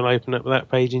F8, and it will open up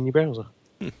that page in your browser.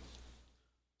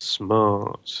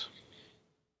 Smart.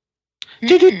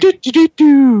 That's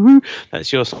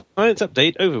your science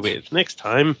update over with. Next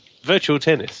time, virtual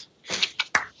tennis.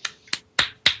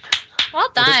 Well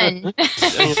done.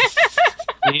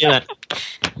 Yeah.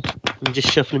 I'm just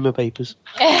shuffling my papers.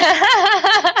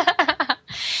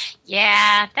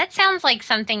 Yeah, that sounds like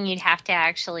something you'd have to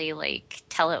actually like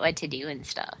tell it what to do and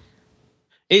stuff.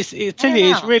 It's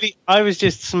really. I was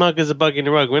just smug as a bug in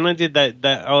a rug when I did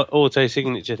that auto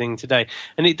signature thing today,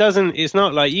 and it doesn't. It's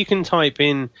not like you can type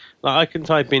in. Like I can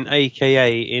type in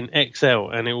AKA in Excel,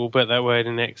 and it will put that word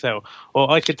in Excel, or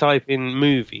I could type in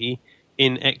movie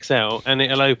in Excel, and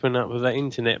it'll open up with that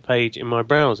internet page in my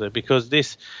browser, because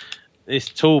this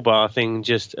toolbar thing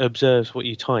just observes what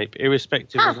you type,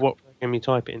 irrespective of what program you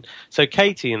type in. So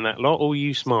Katie and that lot, all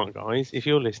you smart guys, if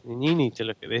you're listening, you need to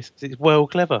look at this, because it's well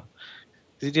clever.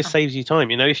 It just saves you time.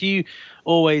 You know, if you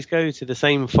always go to the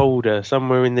same folder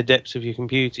somewhere in the depths of your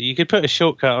computer, you could put a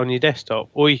shortcut on your desktop,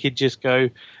 or you could just go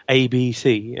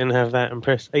ABC and have that and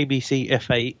press ABC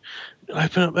F8,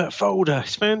 open up that folder.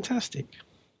 It's fantastic.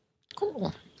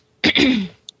 Cool.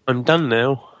 I'm done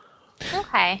now.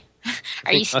 Okay.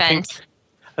 Are you spent?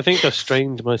 I think I've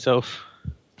strained myself.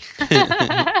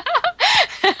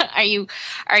 Are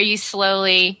you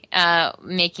slowly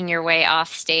making your way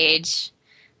off stage,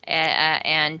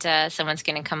 and someone's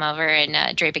going to come over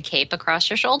and drape a cape across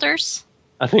your shoulders?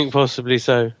 I think possibly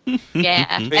so. Yeah,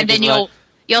 and then you'll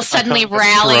suddenly Throw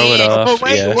rally. it off. Oh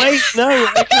wait, yeah. no!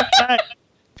 I come back.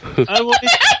 I wanted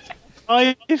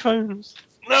iPhones.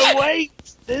 No, wait!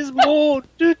 There's more.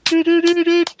 I'm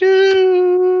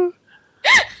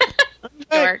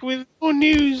back with more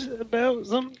news about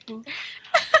something.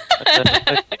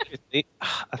 I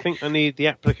think I need the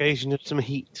application of some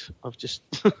heat. I've just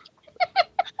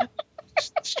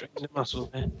strained the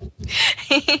muscle there.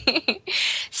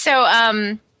 So,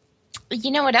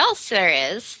 you know what else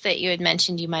there is that you had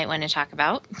mentioned you might want to talk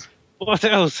about? What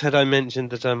else had I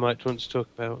mentioned that I might want to talk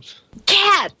about?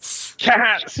 Cats!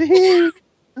 Cats!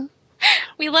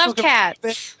 We love cats.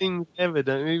 Best things ever,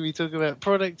 don't we? We talk about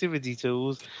productivity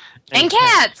tools. And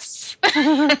cats!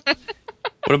 What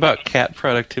about cat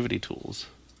productivity tools?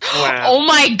 Wow. Oh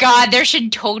my god, there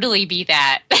should totally be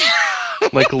that.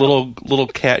 Like little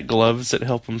cat gloves that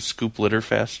help them scoop litter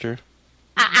faster.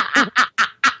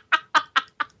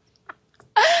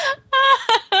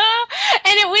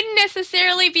 And it wouldn't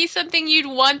necessarily be something you'd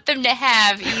want them to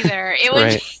have either. It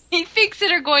would be things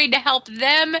that are going to help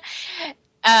them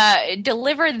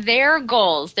deliver their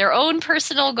goals, their own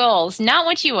personal goals, not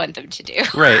what you want them to do.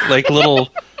 Right, like little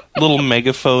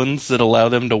megaphones that allow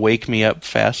them to wake me up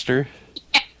faster.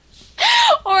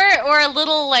 Or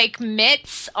little like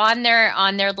mitts on their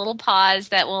little paws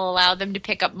that will allow them to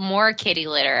pick up more kitty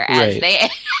litter as they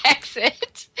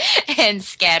exit and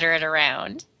scatter it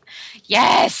around.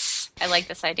 Yes, I like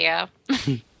this idea.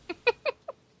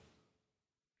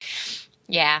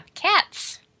 Yeah,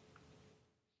 cats.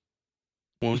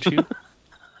 Won't you?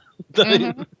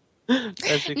 Mm-hmm.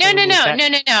 No.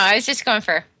 I was just going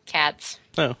for cats.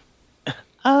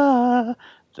 Oh.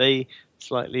 They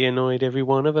slightly annoyed every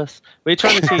one of us. We're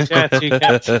trying to teach our two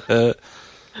cats.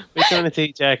 We're trying to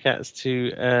teach our cats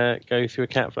to go through a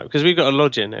cat flap because we've got a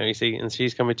lodger now, you see, and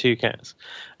she's come with two cats,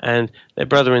 and their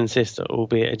brother and sister,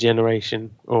 albeit a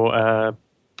generation or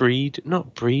brood.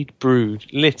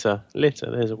 Litter.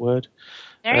 There's a word.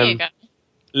 There you go.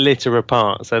 Litter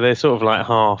apart, so they're sort of like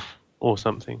half or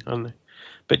something, aren't they?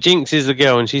 But Jinx is the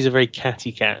girl, and she's a very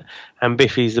catty cat, and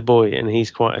Biffy's the boy, and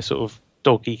he's quite a sort of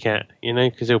doggy cat, you know,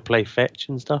 because he'll play fetch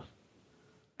and stuff.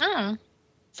 Oh.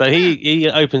 So he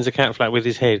opens a cat flap with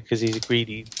his head because he's a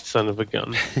greedy son of a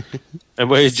gun. And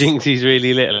whereas Jinxie's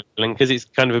really little, and because it's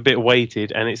kind of a bit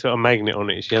weighted and it's got a magnet on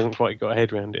it, she hasn't quite got a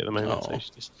head around it at the moment, so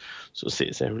she just sort of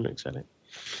sits there and looks at it.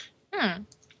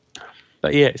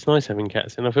 But yeah, it's nice having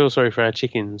cats, and I feel sorry for our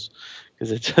chickens because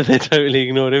they're totally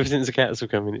ignored ever since the cats have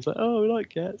come in. It's like, oh, we like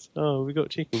cats. Oh, we got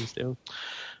chickens still.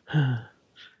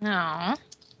 Aw.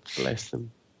 Bless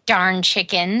them. Darn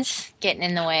chickens getting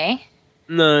in the way.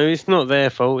 No, it's not their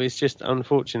fault. It's just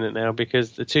unfortunate now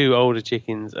because the two older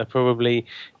chickens are probably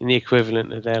in the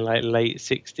equivalent of their like late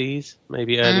 60s,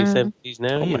 maybe early 70s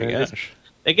now. Oh my gosh.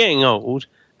 They're getting old,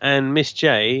 and Miss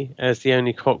J, as the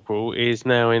only cockerel, is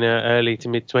now in her early to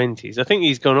mid 20s. I think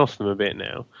he's gone off them a bit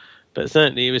now, but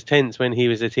certainly it was tense when he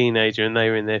was a teenager and they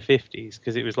were in their 50s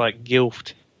because it was like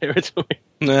GILF territory.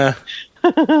 Nah.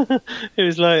 It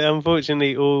was like,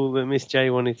 unfortunately, all that Miss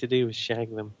J wanted to do was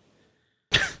shag them.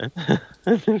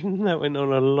 That went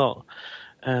on a lot.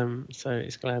 So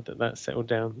it's glad that that's settled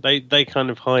down. They kind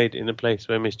of hide in a place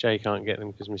where Miss J can't get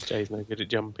them because Miss J's no good at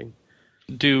jumping.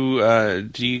 Do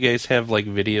you guys have like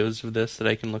videos of this that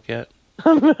I can look at?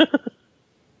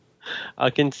 I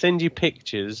can send you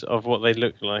pictures of what they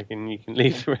look like, and you can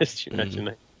leave the rest to your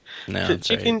imagination. No,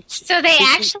 So they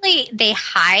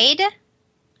hide?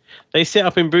 They sit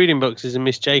up in brooding boxes, and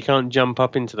Miss J can't jump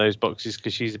up into those boxes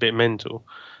because she's a bit mental.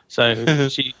 So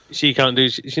she can't do.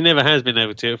 She never has been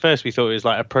able to. At first, we thought it was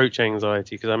like approach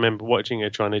anxiety because I remember watching her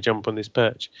trying to jump on this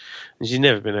perch, and she's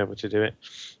never been able to do it.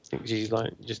 I think she's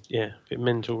like just a bit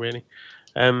mental, really.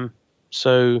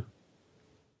 So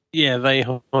yeah, they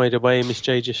hide away. Miss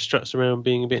J just struts around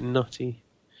being a bit nutty.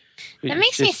 That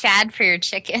makes me sad for your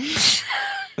chickens.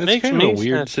 It's kind of a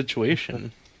weird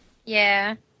situation.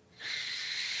 Yeah.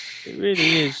 It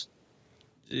really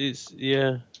is.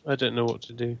 I don't know what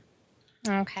to do.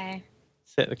 Okay.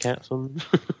 Set the cats on.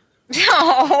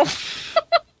 Oh.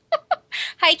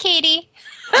 Hi, Katie.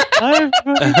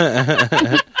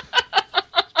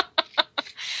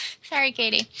 Sorry,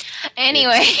 Katie.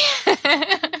 Anyway.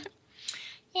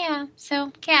 Yeah,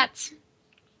 so cats.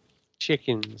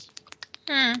 Chickens.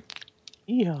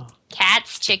 Yeah.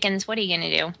 Cats, chickens, what are you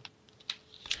going to do?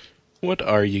 What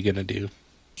are you going to do?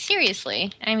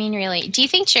 Seriously. I mean, really. Do you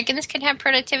think chickens could have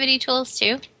productivity tools,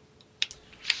 too?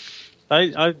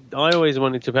 I always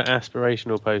wanted to put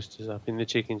aspirational posters up in the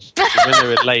chickens when they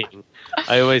were laying.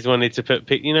 I always wanted to put,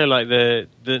 like the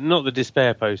not the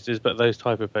despair posters, but those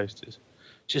type of posters,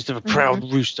 just of a proud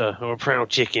rooster or a proud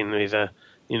chicken with a,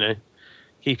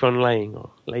 keep on laying or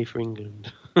lay for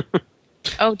England.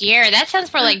 Oh dear, that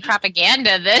sounds more like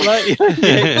propaganda than.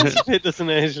 It doesn't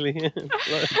actually.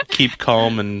 Keep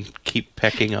calm and keep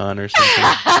pecking on or something.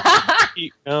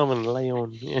 Keep calm and lay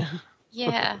on. Yeah.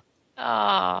 Yeah.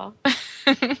 Oh.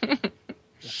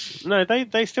 No,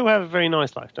 they still have a very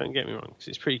nice life. Don't get me wrong, because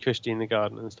it's pretty cushy in the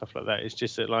garden and stuff like that. It's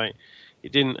just that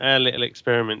our little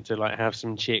experiment to have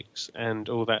some chicks and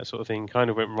all that sort of thing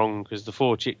kind of went wrong because the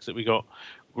 4 chicks that we got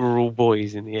were all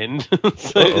boys in the end.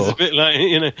 So it was a bit like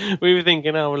we were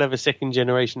thinking, we'll have a second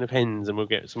generation of hens and we'll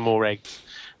get some more eggs.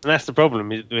 And that's the problem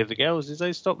with the girls is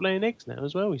they stop laying eggs now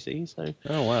as well. We see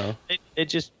Oh wow, they're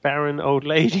just barren old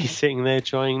ladies sitting there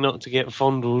trying not to get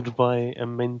fondled by a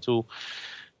mental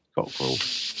cockerel.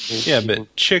 Yeah,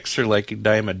 but chicks are like a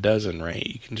dime a dozen, right?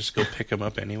 You can just go pick them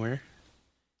up anywhere.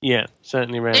 Yeah,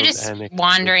 certainly around. They're just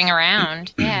wandering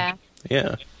around. Yeah.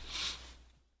 Yeah.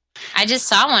 I just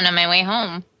saw one on my way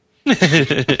home.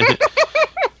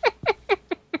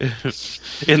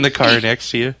 In the car next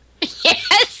to you.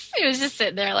 Yes, it was just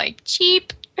sitting there like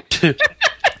cheap.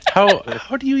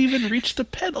 How do you even reach the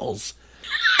pedals?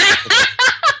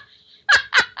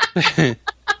 How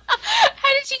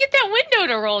did you get that window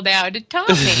to roll down to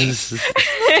Tommy?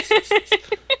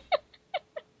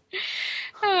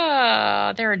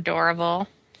 Oh, they're adorable.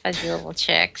 Fuzzy little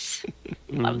chicks.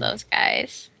 Love those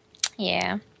guys.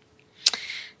 Yeah.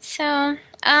 So,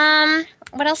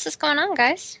 what else is going on,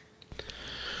 guys?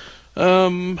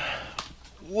 Let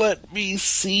me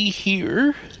see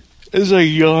here. As I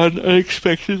yawn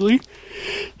unexpectedly.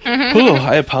 Oh,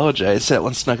 I apologize. That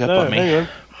one snuck up on me. Hang on.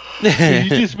 you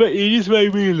just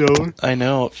made me alone. I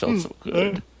know, it felt so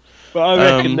good. But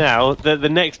I reckon now that the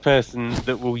next person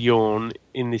that will yawn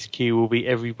in this queue will be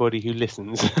everybody who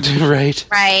listens. Right.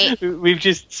 Right. We've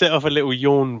just set off a little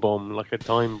yawn bomb, like a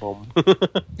time bomb.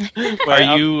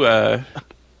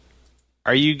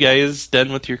 Are you guys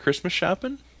done with your Christmas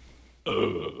shopping?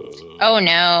 Oh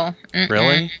no. Mm-mm.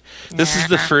 Really? This is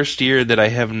the first year that I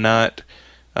have not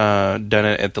done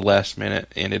it at the last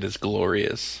minute, and it is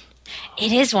glorious.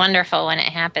 It is wonderful when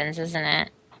it happens, isn't it?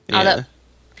 Yeah. Although,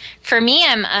 for me,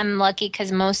 I'm lucky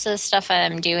because most of the stuff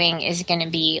I'm doing is going to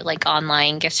be like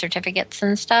online gift certificates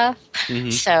and stuff. Mm-hmm.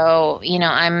 So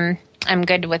I'm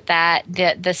good with that.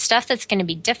 The stuff that's going to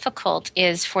be difficult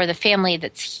is for the family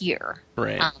that's here.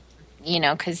 Right.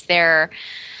 Because they're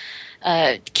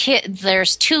kids.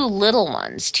 There's two little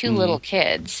ones, little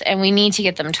kids, and we need to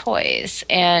get them toys.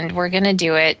 And we're going to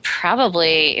do it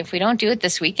probably, if we don't do it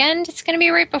this weekend, it's going to be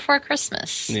right before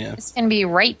Christmas. Yeah. It's going to be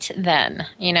right then.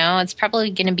 It's probably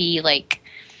going to be like,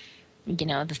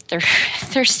 the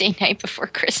Thursday night before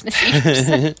Christmas Eve or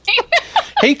something.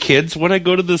 Hey kids, want to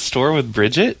go to the store with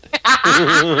Bridget? Yeah,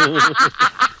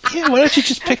 why don't you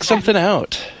just pick something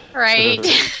out? Right.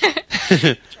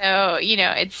 So,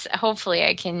 it's hopefully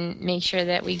I can make sure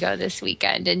that we go this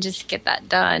weekend and just get that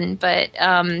done. But,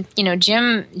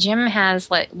 Jim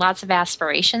has like lots of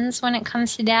aspirations when it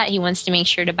comes to that. He wants to make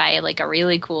sure to buy like a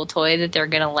really cool toy that they're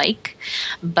going to like,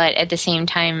 but at the same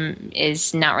time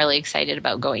is not really excited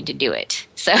about going to do it.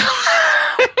 So,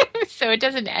 so it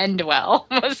doesn't end well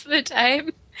most of the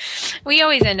time. We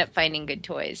always end up finding good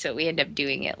toys, so we end up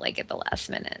doing it like at the last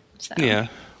minute. So. Yeah.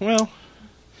 Well,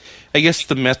 I guess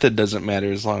the method doesn't matter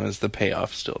as long as the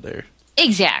payoff's still there.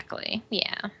 Exactly.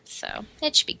 Yeah. So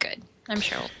it should be good. I'm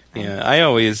sure. Yeah.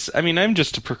 I'm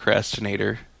just a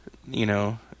procrastinator,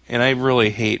 and I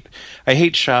really hate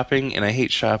shopping, and I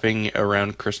hate shopping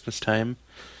around Christmas time.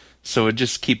 So it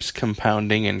just keeps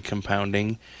compounding and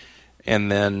compounding.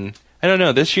 And then, I don't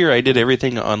know, this year I did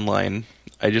everything online.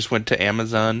 I just went to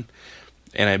Amazon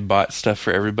and I bought stuff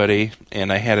for everybody,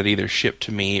 and I had it either shipped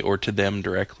to me or to them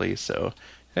directly, so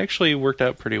it actually worked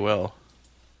out pretty well.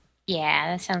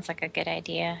 Yeah, that sounds like a good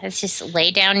idea. It's just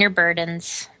lay down your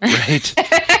burdens. Right.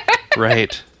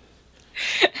 Right.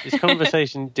 This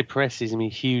conversation depresses me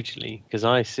hugely because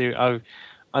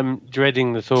I'm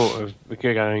dreading the thought of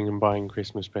going and buying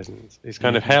Christmas presents. It's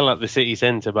kind of hell at the city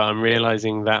centre, but I'm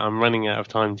realising that I'm running out of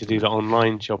time to do the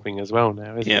online shopping as well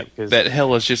now, isn't it? Yeah, that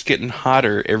hell is just getting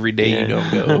hotter every day you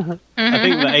don't go. I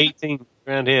think the 18th,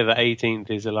 around here, the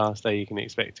 18th is the last day you can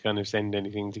expect to kind of send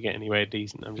anything to get anywhere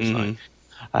decent. I'm just like,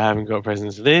 I haven't got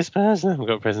presents for this person, I haven't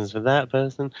got presents for that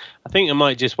person. I think I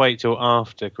might just wait till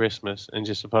after Christmas and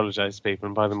just apologise to people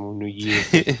and buy them all New Year's.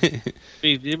 It'll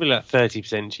be like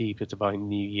 30% cheaper to buy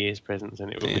New Year's presents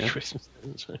than it will be Christmas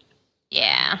presents. Right?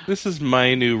 Yeah. This is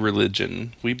my new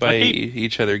religion. We buy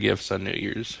each other gifts on New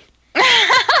Year's.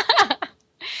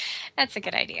 That's a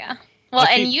good idea. Well,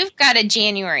 and you've got a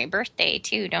January birthday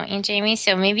too, don't you, Jamie?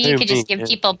 So maybe you could just give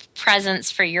people presents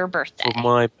for your birthday. For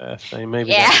my birthday, maybe.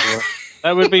 Yeah.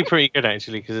 That would be pretty good,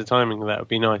 actually, because the timing of that would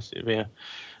be nice. It'd be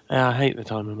I hate the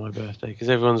time of my birthday, because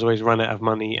everyone's always run out of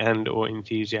money and or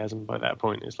enthusiasm by that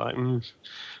point. It's like, So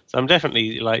I'm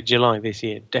definitely, like, July this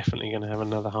year, definitely going to have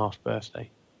another half birthday.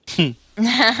 Seems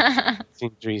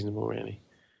reasonable, really.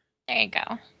 There you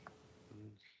go.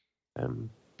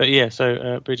 But yeah,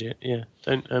 so Bridget,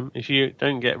 don't if you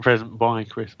don't get a present by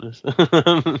Christmas,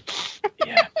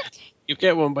 you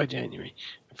get one by January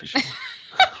for sure.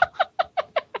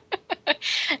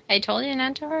 I told you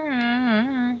not to.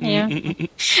 Yeah.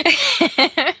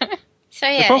 So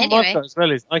yeah. The problem anyway, I've got as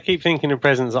well is I keep thinking of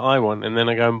presents that I want, and then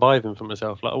I go and buy them for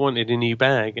myself. Like I wanted a new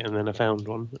bag, and then I found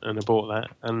one, and I bought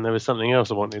that, and there was something else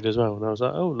I wanted as well, and I was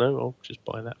like, oh no, I'll just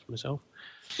buy that for myself.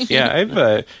 Yeah,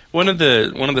 I've one of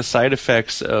the side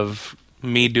effects of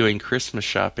me doing Christmas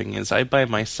shopping is I buy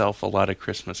myself a lot of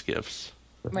Christmas gifts.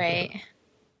 Right.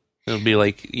 It'll be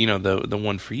like, the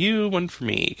one for you, one for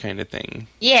me kind of thing.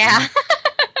 Yeah.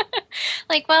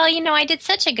 Like, well, I did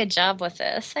such a good job with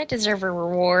this. I deserve a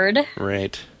reward.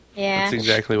 Right. Yeah. That's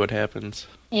exactly what happens.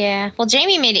 Yeah. Well,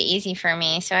 Jamie made it easy for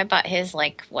me, so I bought his,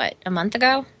 a month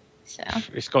ago? So.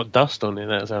 It's got dust on it,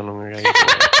 that's how long ago.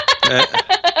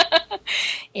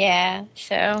 Yeah,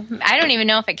 so I don't even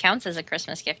know if it counts as a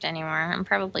Christmas gift anymore. I'm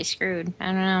probably screwed. I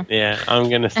don't know. Yeah, I'm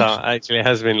going to start. Actually, it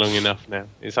has been long enough now.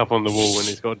 It's up on the wall and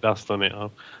it's got dust on it.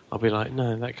 I'll be like,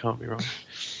 no, that can't be right.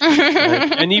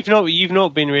 And you've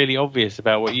not been really obvious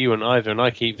about what you want either. And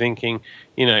I keep thinking,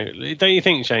 don't you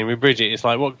think, Shane, with Bridget, it's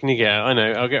like, what can you get? I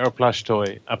know, I'll get her a plush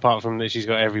toy. Apart from that, she's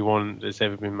got every one that's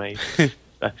ever been made. Is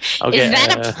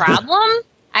that a problem?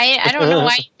 I don't know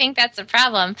why you think that's a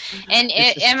problem. And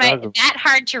am I that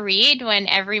hard to read when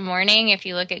every morning, if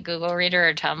you look at Google Reader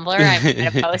or Tumblr, I've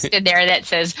got a post in there that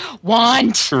says,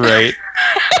 want. Right.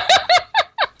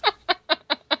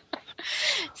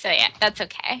 So, yeah, that's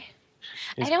okay.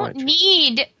 I don't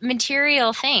need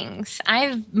material things.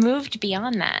 I've moved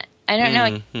beyond that. I don't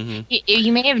know. Mm-hmm.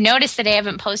 You may have noticed that I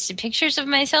haven't posted pictures of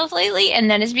myself lately,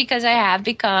 and that is because I have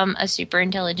become a super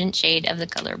intelligent shade of the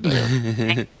color blue.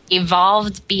 I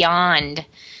evolved beyond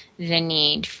the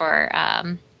need for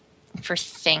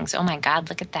things. Oh my God,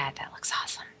 look at that. That looks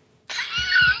awesome.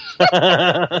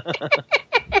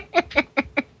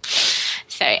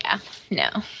 So yeah, no.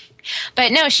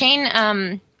 But no,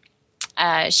 Shane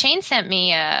sent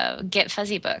me a Get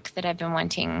Fuzzy book that I've been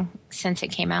wanting since it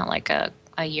came out like a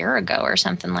year ago or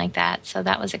something like that. So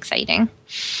that was exciting.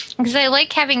 Because I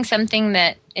like having something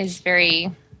that is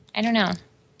very, I don't know,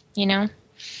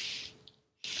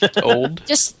 Old?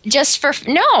 just for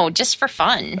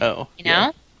fun. Oh.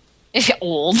 It's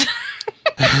old.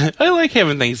 I like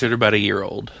having things that are about a year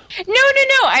old. No.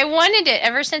 I wanted it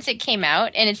ever since it came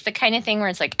out, and it's the kind of thing where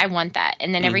it's like, I want that.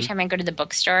 And then every time I go to the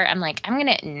bookstore, I'm like, no,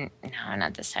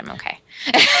 not this time. Okay.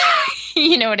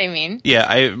 You know what I mean?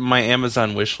 Yeah, my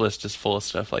Amazon wish list is full of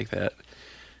stuff like that.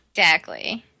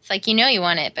 Exactly. It's like, you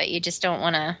want it, but you just don't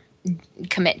want to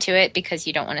commit to it because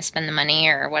you don't want to spend the money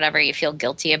or whatever. You feel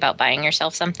guilty about buying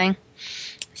yourself something.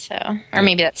 So, or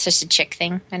maybe that's just a chick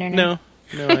thing. I don't know.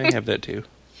 No, I have that too.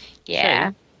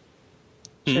 Yeah.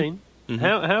 Shane,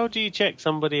 how do you check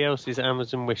somebody else's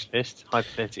Amazon wish list,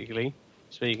 hypothetically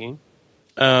speaking?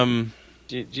 Do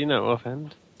you know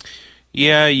offhand?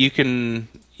 Yeah, you can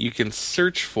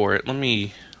search for it. Let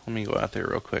me go out there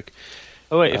real quick.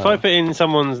 Oh wait, if I put in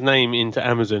someone's name into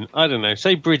Amazon, I don't know,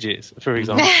 say Bridget, for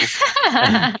example,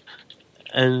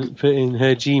 and put in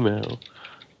her Gmail.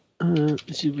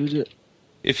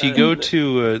 If you go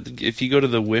to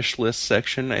the wish list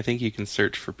section, I think you can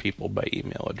search for people by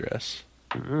email address.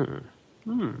 But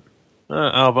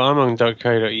I'm on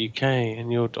 .co.uk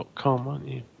and you're .com, aren't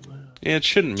you? Wow. Yeah, it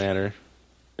shouldn't matter.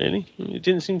 Really? It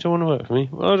didn't seem to want to work for me.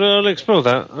 Well, I'll explore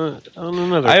that on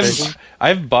another occasion.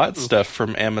 I've bought stuff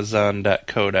from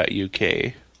Amazon.co.uk.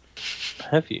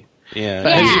 Have you? Yeah. Yeah,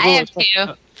 I have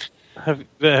too.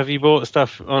 Have you bought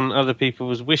stuff on other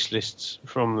people's wish lists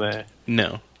from there?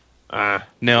 No.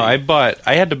 No, I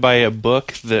had to buy a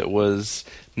book that was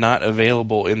not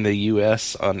available in the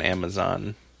US on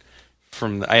Amazon.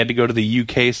 I had to go to the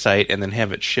UK site and then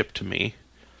have it shipped to me.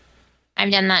 I've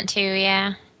done that too,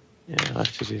 yeah. Yeah, I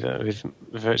have to do that with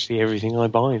virtually everything I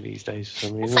buy these days. For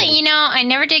some reason. It's like, I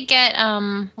never did get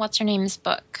what's her name's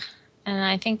book, and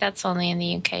I think that's only in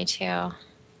the UK too.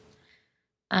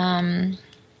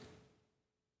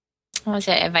 What was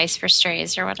it, Advice for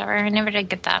Strays or whatever? I never did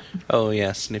get that. Oh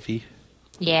yeah, Sniffy.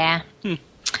 Yeah.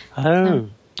 Oh,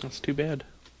 that's too bad.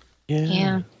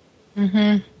 Yeah.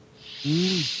 And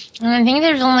I think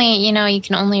there's only, you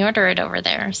can only order it over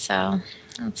there, so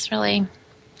that's really.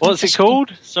 What's it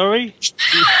called? Sorry.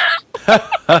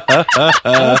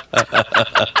 I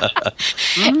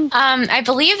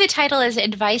believe the title is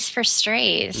Advice for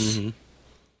Strays. Mm-hmm.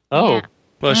 Oh. Yeah.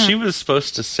 Well, she was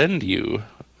supposed to send you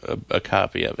a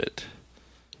copy of it.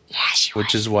 Yeah, she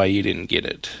Which is why you didn't get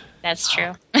it. That's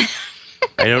true.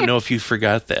 I don't know if you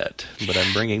forgot that, but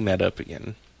I'm bringing that up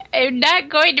again. I'm not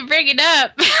going to bring it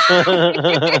up.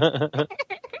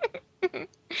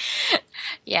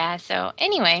 Yeah, so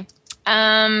anyway.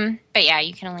 But yeah,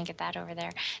 you can only get that over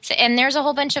there. So, and there's a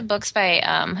whole bunch of books by,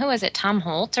 who was it, Tom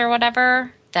Holt or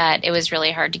whatever, that it was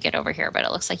really hard to get over here, but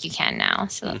it looks like you can now,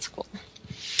 so that's cool.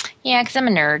 Yeah, because I'm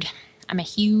a nerd. I'm a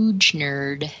huge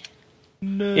nerd.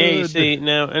 Nerd. Yeah, you see,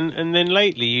 now, and then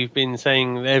lately you've been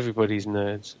saying that everybody's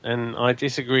nerds, and I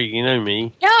disagree, you know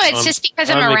me. No, it's just because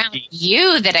I'm a around geek.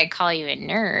 you that I call you a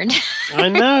nerd. I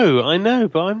know,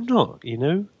 but I'm not,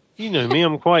 You know me,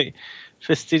 I'm quite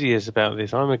fastidious about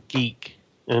this. I'm a geek,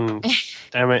 and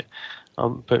damn it,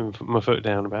 I'm putting my foot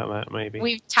down about that. Maybe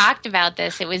We've talked about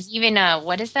this. It was even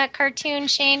what is that cartoon,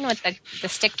 Shane, with the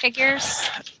stick figures?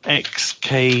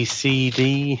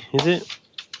 XKCD, is it?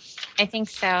 I think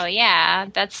so. Yeah,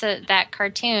 that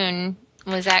cartoon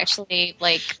was actually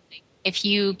like, if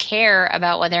you care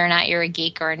about whether or not you're a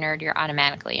geek or a nerd, you're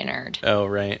automatically a nerd. Oh,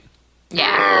 right.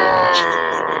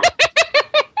 Yeah.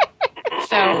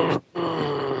 So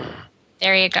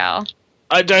there you go.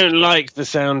 I don't like the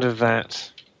sound of that.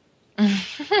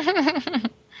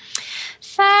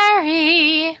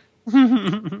 Sorry.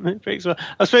 It breaks my...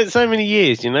 I spent so many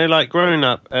years, like growing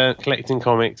up collecting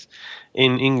comics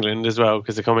in England as well,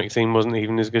 because the comic scene wasn't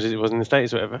even as good as it was in the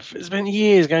States or whatever. I spent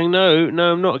years going, no,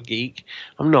 I'm not a geek.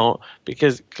 I'm not,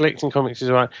 because collecting comics is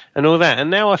right and all that. And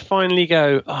now I finally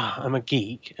go, I'm a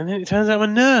geek. And then it turns out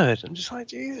I'm a nerd. I'm just like,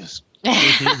 Jesus.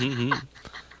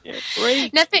 Yeah,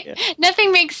 great.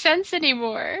 Nothing makes sense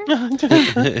anymore.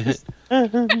 My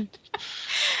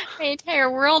entire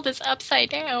world is upside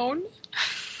down.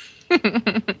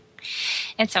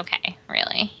 It's okay,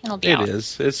 really. It'll be. It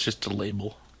is. It's just a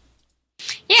label.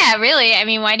 Yeah, really. I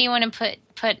mean, why do you want to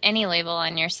put any label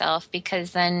on yourself?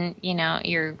 Because then,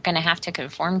 you're going to have to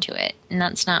conform to it. And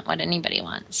that's not what anybody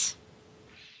wants.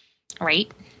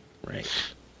 Right? Right.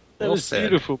 That was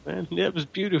beautiful, man. Yeah, it was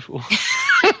beautiful.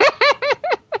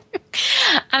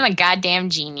 I'm a goddamn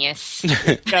genius.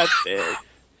 God damn.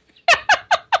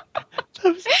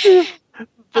 That was beautiful.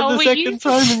 For the second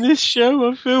time in this show,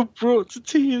 I feel brought to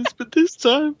tears. But this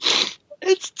time,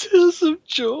 it's tears of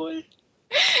joy.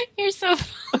 You're so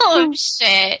full of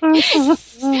shit.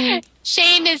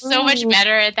 Shane is so much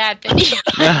better at that than you.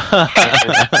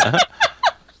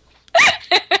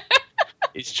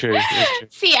 It's true.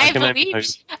 See, I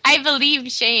believe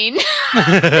Shane.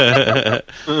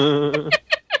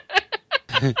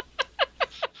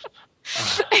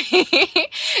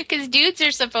 Because dudes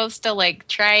are supposed to like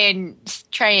try and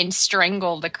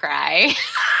strangle the cry.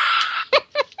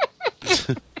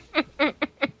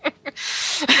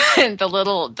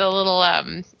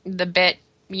 The bit,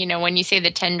 when you say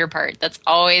the tender part, that's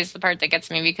always the part that gets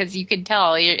me, because you can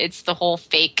tell it's the whole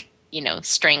fake,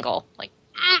 strangle. Like,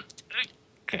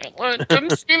 can't let them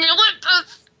see me like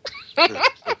this.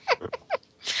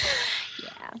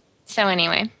 Yeah. So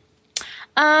anyway,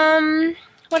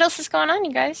 what else is going on,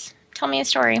 you guys? Tell me a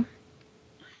story.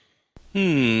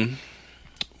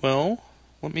 Well,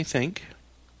 let me think.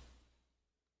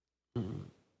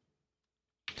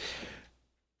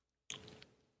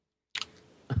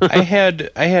 I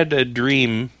had a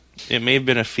dream. It may have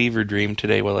been a fever dream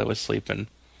today while I was sleeping,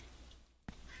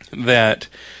 that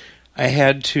I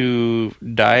had to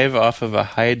dive off of a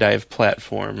high dive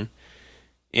platform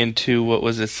into what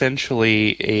was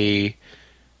essentially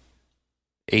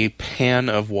a pan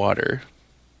of water.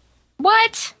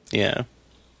 What? Yeah.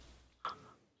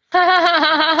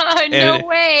 No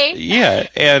way. Yeah,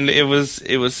 and it was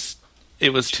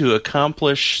to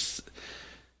accomplish.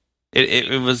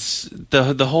 It was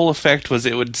the whole effect was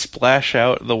it would splash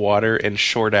out the water and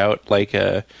short out like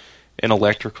an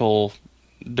electrical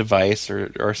device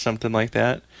or something like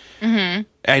that. Mm-hmm.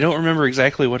 I don't remember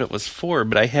exactly what it was for,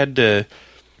 but I had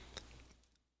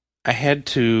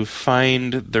to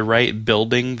find the right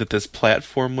building that this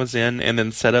platform was in, and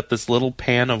then set up this little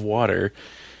pan of water,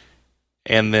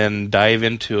 and then dive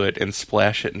into it and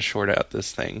splash it and short out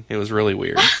this thing. It was really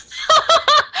weird.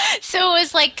 So it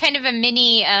was like kind of a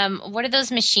mini, what are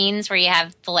those machines where you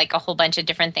have like a whole bunch of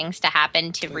different things to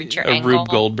happen to reach your angle? A Rube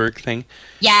Goldberg thing?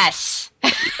 Yes.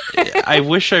 I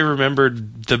wish I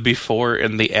remembered the before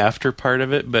and the after part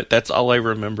of it, but that's all I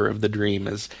remember of the dream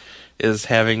is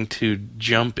having to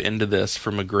jump into this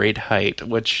from a great height,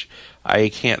 which I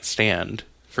can't stand,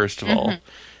 first of all,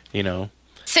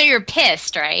 So you're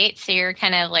pissed, right? So you're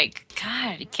kind of like,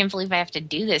 God, I can't believe I have to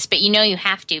do this. But you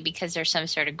have to, because there's some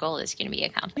sort of goal that's going to be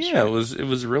accomplished. Yeah, it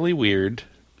was really weird.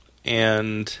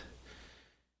 And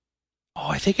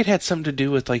I think it had something to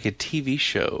do with like a TV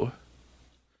show.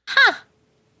 Huh.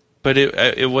 But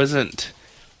it wasn't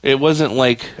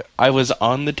like I was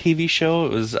on the TV show.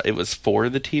 It was for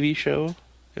the TV show,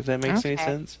 if that makes any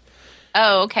sense.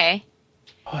 Oh, okay.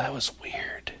 Oh, that was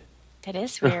weird. That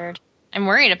is weird. I'm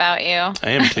worried about you. I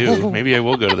am too. Maybe I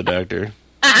will go to the doctor.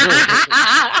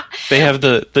 They have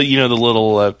the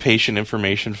little patient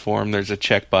information form. There's a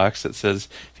checkbox that says,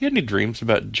 "Have you had any dreams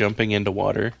about jumping into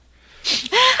water?"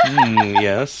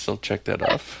 Yes, I'll check that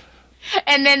off.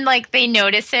 And then they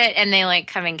notice it and they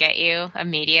come and get you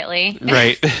immediately.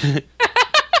 Right.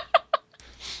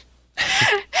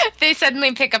 they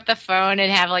suddenly pick up the phone and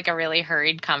have like a really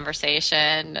hurried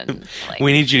conversation, and like,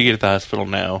 We need you to get to the hospital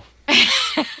now.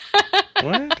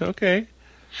 What? Okay.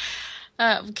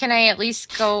 can I at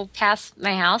least go past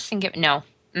my house and get no,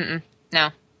 no,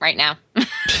 right now.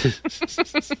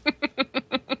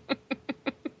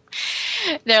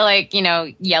 They're like,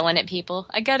 yelling at people.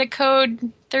 I got a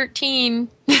code 13.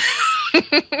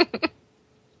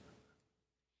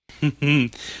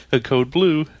 A code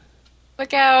blue.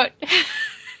 Look out.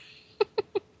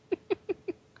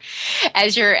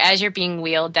 As you're being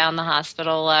wheeled down the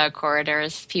hospital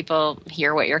corridors, people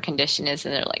hear what your condition is,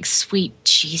 and they're like, "Sweet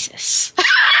Jesus!"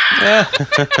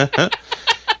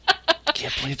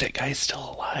 Can't believe that guy's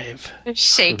still alive. They're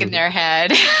shaking their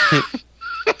head.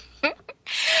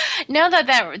 No,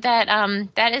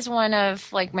 that is one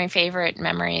of like my favorite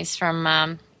memories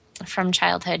from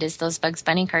childhood is those Bugs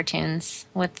Bunny cartoons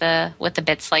with the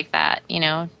bits like that.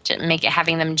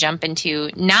 Having them jump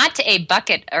into not a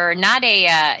bucket or not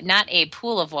a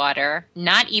pool of water,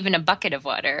 not even a bucket of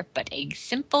water, but a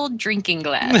simple drinking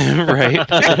glass. Right.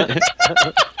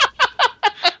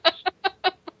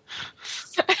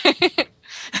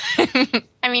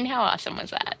 I mean, how awesome was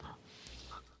that?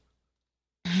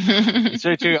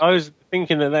 So true. I was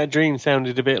thinking that dream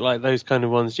sounded a bit like those kind of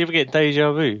ones. Do you ever get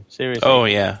deja vu? Seriously? Oh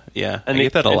yeah. And I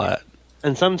get that a lot.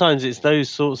 And sometimes it's those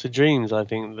sorts of dreams. I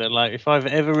think that, like, if I've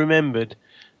ever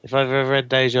had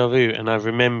deja vu and I've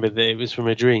remembered that it was from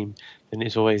a dream, then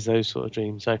it's always those sort of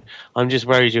dreams. So I'm just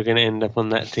worried you're going to end up on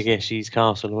that Tageshi's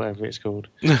Castle or whatever it's called,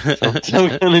 some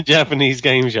kind of Japanese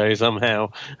game show somehow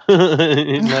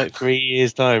in like 3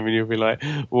 years' time, and you'll be like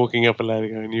walking up a ladder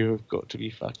going, "You have got to be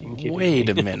fucking kidding Wait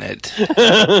me." a minute.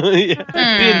 I've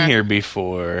been here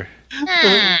before.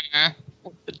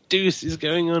 What the deuce is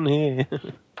going on here?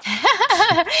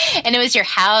 And it was your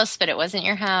house, but it wasn't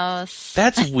your house.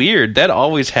 That's weird. That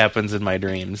always happens in my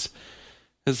dreams.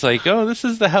 It's like, oh, this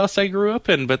is the house I grew up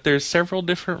in, but there's several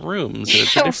different rooms.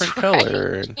 It's a different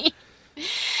color.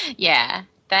 Yeah,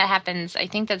 that happens. I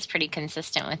think that's pretty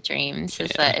consistent with dreams,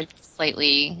 is that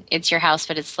it's your house,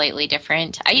 but it's slightly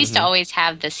different. I used to always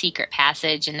have the secret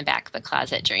passage in the back of the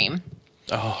closet dream.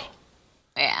 Oh.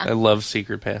 Yeah. I love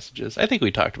secret passages. I think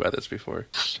we talked about this before.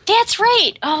 That's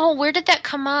right. Oh, where did that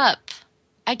come up?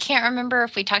 I can't remember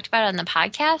if we talked about it on the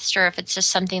podcast or if it's just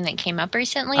something that came up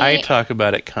recently. I talk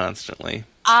about it constantly.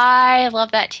 I love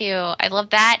that too. I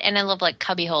love that, and I love like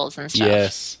cubby holes and stuff.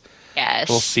 Yes. Yes.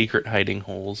 Little secret hiding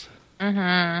holes.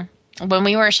 Mm-hmm. When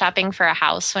we were shopping for a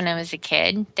house when I was a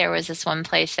kid, there was this one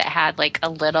place that had like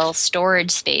a little storage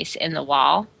space in the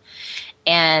wall.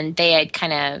 And they had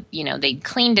kind of, they'd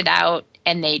cleaned it out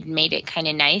and they'd made it kind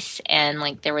of nice. And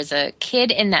like there was a kid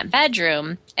in that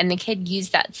bedroom, and the kid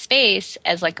used that space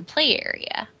as like a play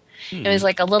area. It was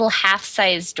like a little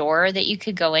half-size door that you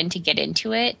could go in to get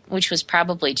into it, which was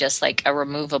probably just like a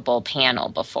removable panel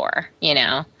before,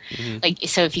 Like,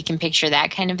 so if you can picture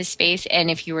that kind of a space,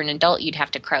 and if you were an adult, you'd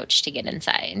have to crouch to get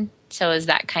inside. So it was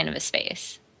that kind of a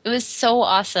space. It was so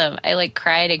awesome. I like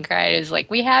cried and cried. I was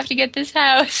like, we have to get this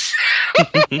house.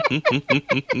 They're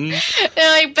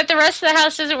like, but the rest of the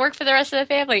house doesn't work for the rest of the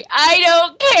family. I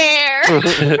don't care.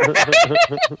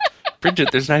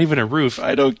 Bridget, there's not even a roof.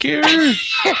 I don't care.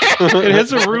 It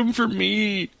has a room for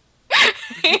me.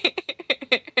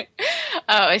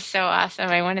 Oh, it was so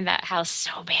awesome. I wanted that house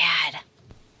so bad.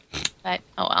 But,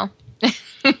 oh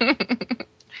well.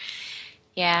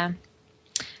 Yeah.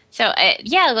 So,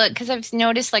 look, because I've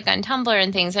noticed, like, on Tumblr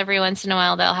and things, every once in a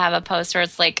while they'll have a post where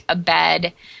it's, like, a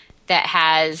bed that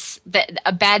has...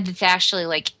 a bed that's actually,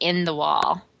 like, in the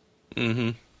wall.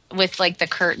 Mm-hmm. With, like, the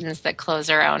curtains that close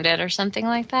around it or something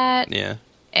like that. Yeah.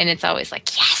 And it's always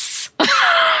like, yes!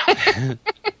 I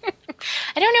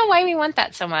don't know why we want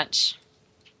that so much.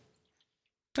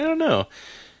 I don't know.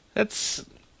 That's...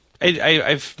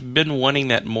 I've been wanting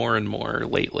that more and more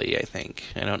lately, I think.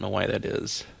 I don't know why that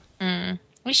is.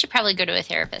 We should probably go to a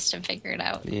therapist and figure it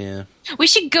out. Yeah. We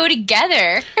should go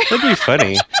together. That'd be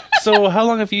funny. So, how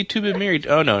long have you two been married?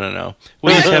 Oh, no.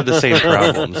 We just have the same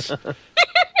problems.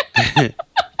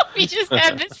 We just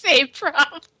have the same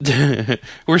problem.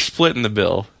 We're splitting the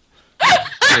bill.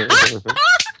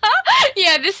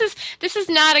 Yeah, this is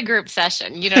not a group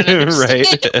session. You don't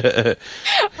understand. Right.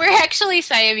 We're actually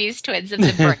Siamese twins of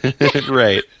the brain.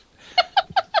 Right.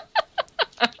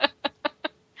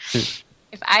 If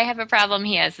I have a problem,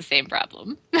 he has the same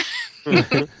problem.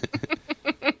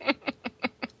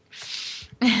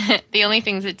 The only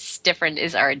things that's different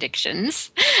is our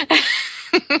addictions.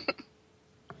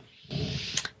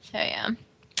 So yeah.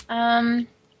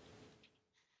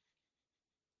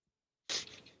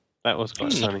 That was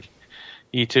quite funny.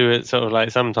 You two are sort of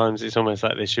like, sometimes it's almost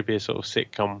like there should be a sort of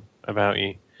sitcom about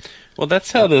you. Well,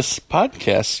 that's how this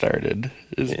podcast started.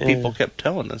 Is Yeah. people kept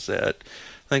telling us that.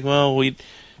 Like, well,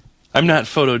 I'm not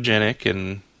photogenic,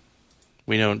 and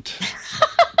we don't.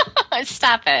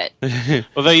 Stop it.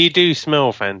 Although you do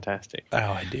smell fantastic. Oh,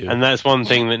 I do. And that's one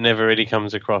thing that never really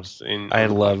comes across in... I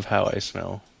love how I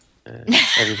smell.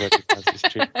 Everybody does, it's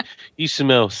true. You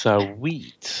smell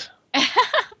sweet.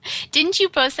 Didn't you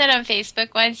post that on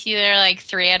Facebook once? You were like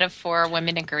 3 out of 4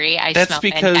 women agree I That's smell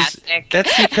because fantastic.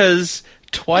 that's because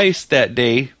twice that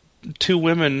day, 2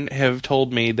 women have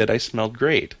told me that I smelled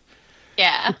great.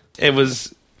 Yeah. It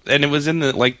was in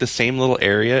the same little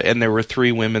area, and there were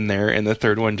 3 women there, and the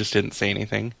third one just didn't say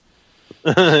anything.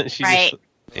 She Right.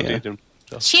 Yeah.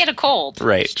 She had a cold.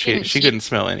 Right. She couldn't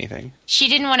smell anything. She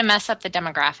didn't want to mess up the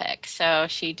demographic, so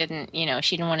she didn't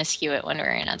want to skew it one way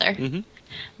or another. Mhm.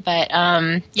 But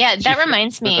yeah, that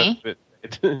reminds me.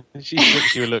 She looked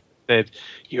at you and said,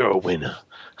 "You're a winner."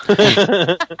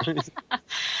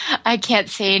 I can't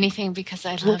say anything because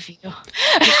I love you.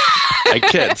 I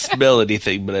can't smell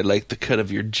anything, but I like the cut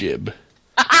of your jib.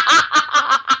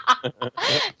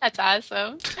 That's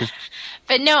awesome.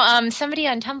 But no, somebody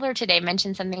on Tumblr today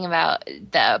mentioned something about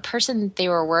the person they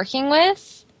were working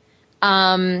with,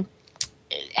 who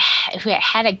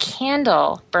had a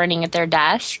candle burning at their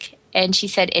desk, and she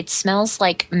said it smells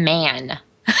like man.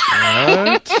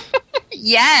 What?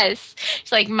 Yes.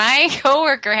 She's like, my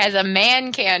coworker has a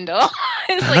man candle.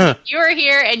 It's like, if you were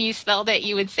here and you smelled it,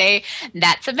 you would say,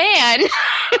 that's a man.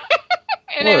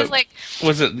 And I was like,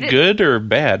 was it good or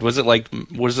bad? Was it like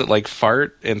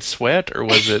fart and sweat, or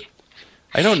was it?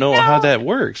 I don't know how that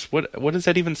works. What does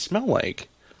that even smell like?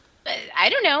 I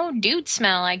don't know, dude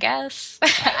smell, I guess.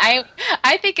 I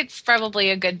think it's probably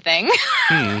a good thing.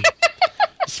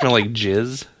 Smell like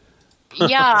jizz?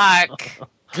 Yuck.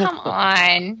 Come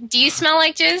on. Do you smell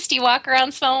like jizz? Do you walk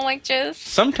around smelling like jizz?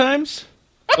 Sometimes.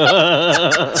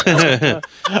 I'll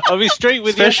be straight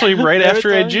with Especially you. right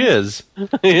after I jizz.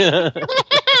 Yeah.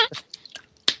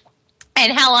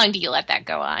 And how long do you let that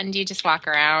go on? Do you just walk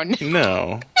around?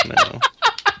 No.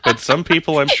 But some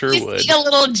people I'm sure You would. sing a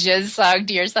little jizz song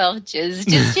to yourself. Jizz,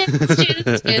 jizz, jizz,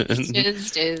 jizz, jizz,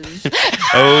 jizz, jizz.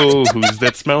 Oh, who's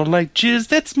that smelling like jizz?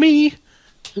 That's me.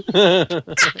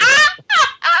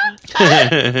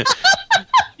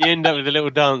 You end up with a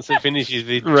little dance that finishes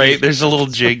with Right, there's a little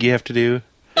jig you have to do.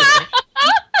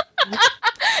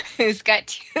 Who's got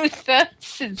 2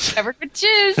 thumbs and covered with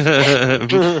jizz?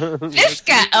 This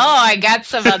guy. Oh, I got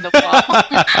some on the wall.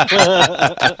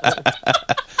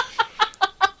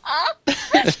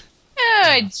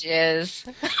 Oh, jizz.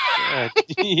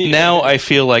 Now I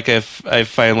feel like I've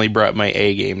finally brought my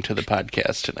A game to the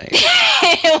podcast tonight.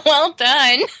 Well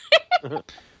done.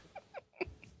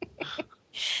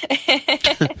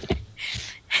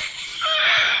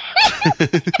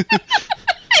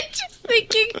 Just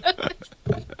thinking of this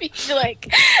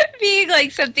being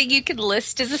like something you could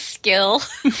list as a skill.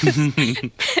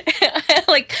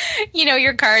 Like,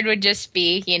 your card would just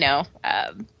be,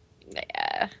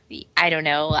 I don't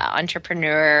know,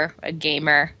 entrepreneur, a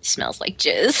gamer, smells like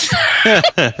jizz.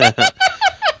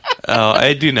 Oh,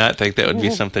 I do not think that would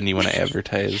be something you want to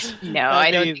advertise. No,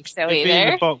 I don't think so it'd be in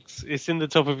either. the box. It's in the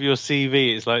top of your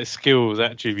CV. It's like skills,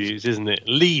 attributes, isn't it?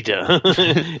 Leader,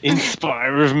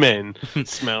 inspirer of men,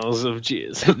 smells of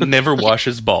jizz. Never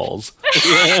washes balls.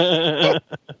 Yeah.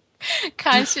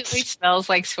 Constantly smells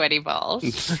like sweaty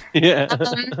balls. Yeah.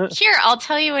 Here, I'll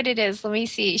tell you what it is. Let me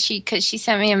see. Because she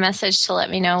sent me a message to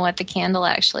let me know what the candle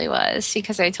actually was,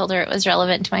 because I told her it was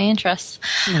relevant to my interests.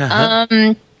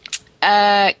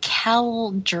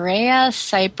 Caldrea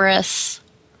Cypress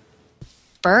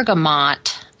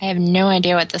Bergamot. I have no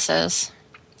idea what this is.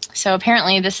 So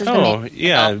apparently this is the Oh, main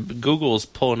yeah. candle. Google's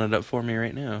pulling it up for me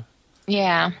right now.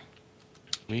 Yeah.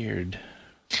 Weird.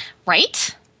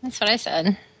 Right? That's what I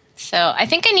said. So I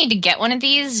think I need to get one of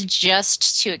these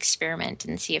just to experiment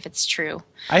and see if it's true.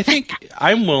 I think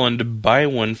I'm willing to buy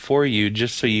one for you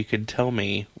just so you could tell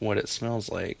me what it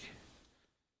smells like.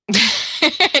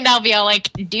 And I'll be all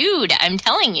like, dude, I'm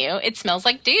telling you, it smells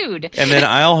like dude. And then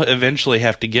I'll eventually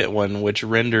have to get one, which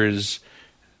renders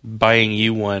buying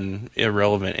you one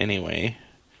irrelevant anyway.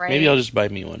 Right? Maybe I'll just buy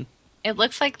me one. It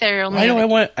looks like they're only... Why do I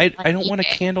want... I on don't want a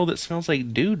eBay. candle that smells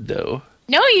like dude, though.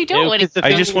 No, you don't Yeah, want because to... the I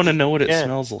thing just is- want to know what it yeah.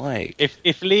 smells like.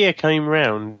 If Leah came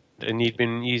round and you'd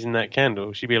been using that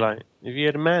candle, she'd be like, "Have you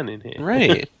had a man in here?"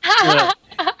 Right.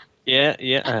 Yeah,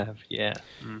 I have. Yeah,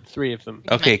 3 of them.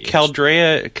 Okay,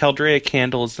 Caldrea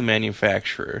Candle is the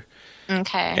manufacturer,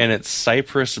 Okay. and it's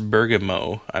Cypress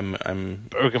Bergamo. I'm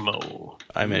Bergamo.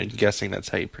 guessing that's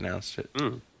how you pronounced it.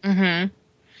 It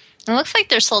looks like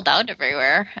they're sold out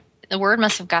everywhere. The word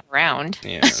must have got around.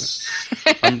 Yeah.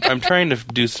 I'm trying to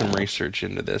do some research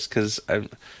into this because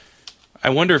I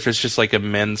wonder if it's just like a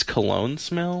men's cologne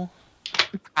smell.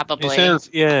 Probably.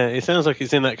 It sounds like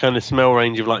it's in that kind of smell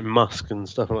range of like musk and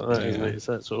stuff like that, isn't it? It's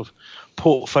that sort of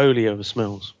portfolio of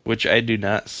smells. Which I do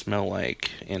not smell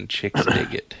like, and chicks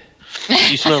dig it.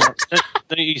 You smell like,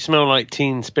 don't you smell like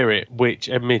Teen Spirit, which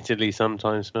admittedly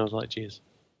sometimes smells like jizz.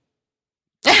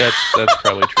 That's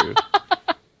probably true.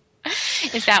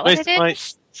 Is that what it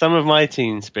is? Some of my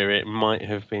Teen Spirit might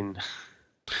have been.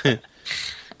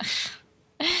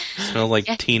 Smell like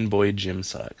teen boy gym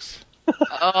socks.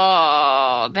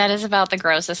 Oh, that is about the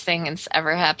grossest thing that's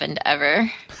ever happened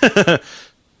ever.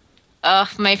 Oh,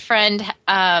 my friend,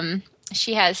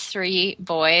 she has 3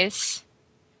 boys,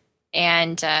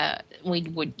 and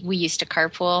we used to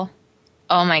carpool.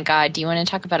 Oh my God, do you want to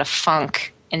talk about a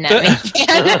funk in that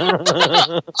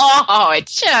van? Oh, it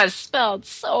just smelled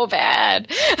so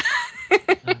bad.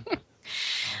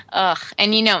 Ugh,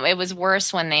 and it was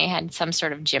worse when they had some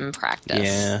sort of gym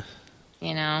practice.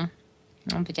 Yeah.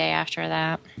 The day after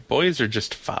that. Boys are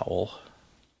just foul.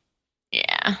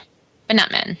 Yeah, but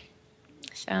not men.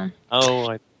 So.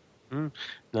 Oh,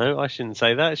 no, I shouldn't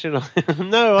say that, should I?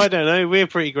 No, I don't know. We're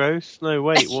pretty gross. No,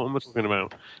 wait, what am I talking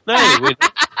about? No, we're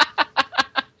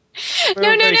No.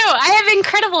 I have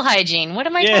incredible hygiene. What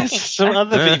am I talking about? Yes, some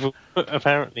other people,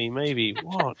 apparently, maybe.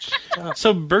 What?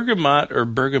 So bergamot or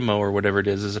bergamot or whatever it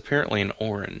is apparently an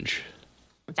orange.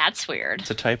 That's weird.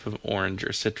 It's a type of orange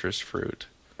or citrus fruit.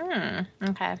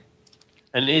 Okay.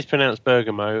 And it is pronounced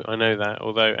bergamot, I know that,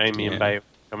 although Amy and Bay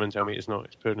come and tell me it's not.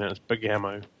 It's pronounced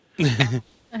bergamo.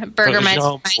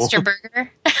 Burgermeister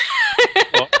Burger?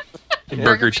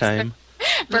 Burger time.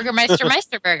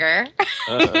 Burgermeister Burger.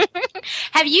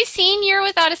 Have you seen Year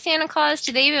Without a Santa Claus?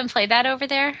 Do they even play that over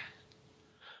there?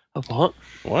 What?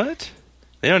 What?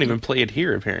 They don't even play it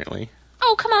here, apparently.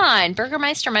 Oh, come on.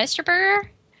 Burgermeister Burger?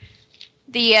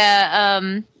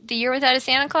 The Year Without a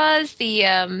Santa Claus?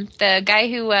 The guy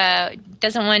who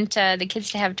doesn't want the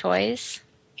kids to have toys?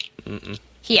 Mm-mm.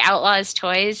 He outlaws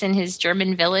toys in his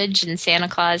German village, and Santa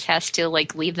Claus has to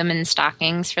leave them in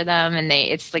stockings for them, and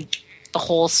it's like the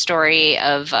whole story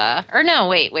of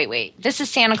wait. This is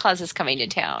Santa Claus is Coming to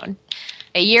Town.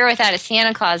 A Year Without a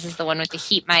Santa Claus is the one with the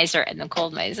heat miser and the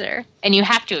cold miser. And you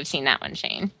have to have seen that one,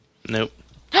 Shane. Nope.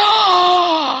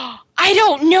 I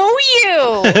don't know you!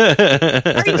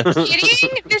 Are you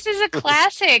kidding? This is a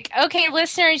classic. Okay,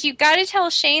 listeners, you've got to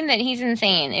tell Shane that he's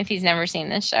insane if he's never seen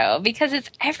this show, because it's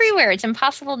everywhere. It's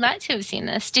impossible not to have seen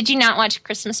this. Did you not watch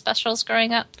Christmas specials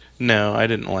growing up? No, I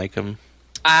didn't like them.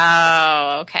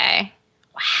 Oh, okay.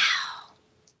 Wow.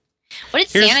 What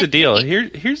did Here's Santa the deal.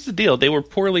 do? Here's the deal. They were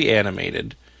poorly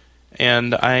animated,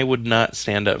 and I would not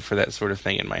stand up for that sort of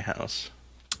thing in my house.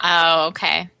 Oh,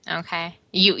 okay. Okay.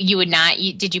 You would not.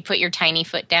 Did you put your tiny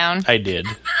foot down? I did.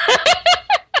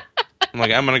 I'm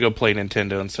like, I'm going to go play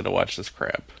Nintendo instead of watch this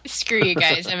crap. Screw you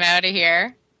guys. I'm out of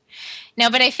here. No,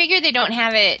 but I figure they don't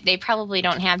have it. They probably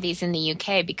don't have these in the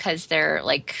UK because they're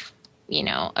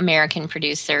American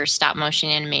producer stop motion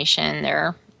animation.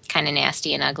 They're kind of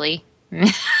nasty and ugly.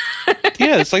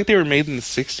 Yeah, it's like they were made in the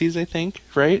 60s, I think,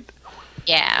 right?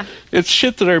 Yeah. It's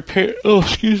shit that our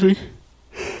excuse me.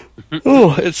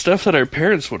 Oh, it's stuff that our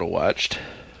parents would have watched.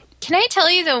 Can I tell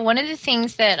you, though, one of the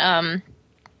things that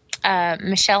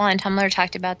Michelle on Tumblr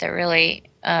talked about that really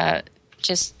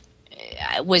just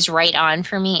was right on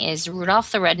for me is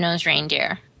Rudolph the Red-Nosed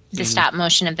Reindeer, the stop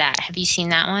motion of that. Have you seen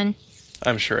that one?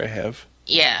 I'm sure I have.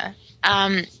 Yeah.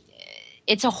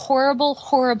 It's a horrible,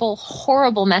 horrible,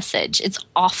 horrible message. It's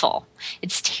awful.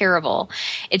 It's terrible.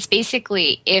 It's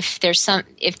basically if there's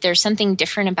something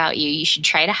different about you, you should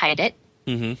try to hide it.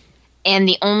 Mm-hmm. And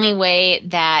the only way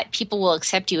that people will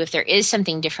accept you if there is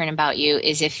something different about you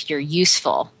is if you're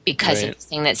useful because of the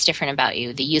thing that's different about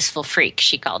you. The useful freak,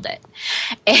 she called it.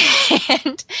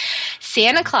 And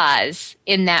Santa Claus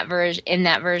in that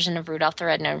version of Rudolph the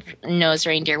Red-Nosed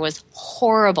Reindeer was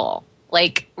horrible.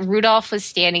 Like, Rudolph was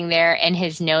standing there and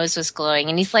his nose was glowing.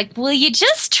 And he's like, will you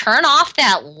just turn off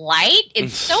that light?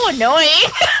 It's so annoying.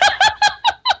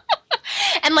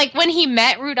 And, when he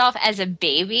met Rudolph as a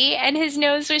baby and his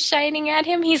nose was shining at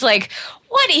him, he's like,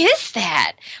 what is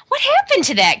that? What happened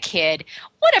to that kid?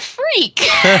 What a freak.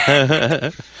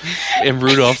 And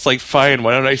Rudolph's like, fine,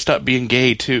 why don't I stop being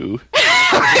gay, too?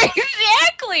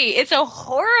 Exactly. It's a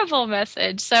horrible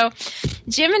message. So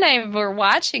Jim and I were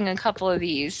watching a couple of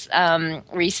these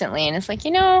recently, and it's like,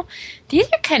 these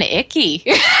are kind of icky.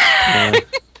 Yeah.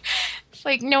 It's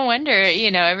like, no wonder,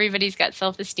 everybody's got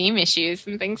self-esteem issues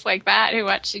and things like that who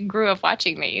grew up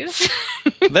watching these.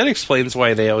 That explains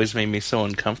why they always made me so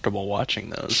uncomfortable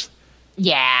watching those.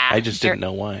 Yeah. I just didn't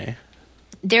know why.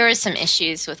 There were some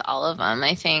issues with all of them,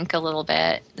 I think, a little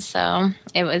bit. So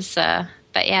it was,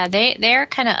 but yeah, they're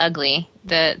kind of ugly.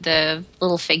 The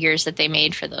little figures that they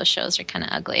made for those shows are kind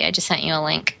of ugly. I just sent you a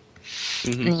link.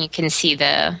 And you can see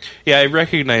the... Yeah, I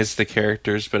recognize the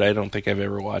characters, but I don't think I've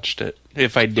ever watched it.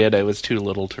 If I did, I was too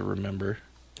little to remember.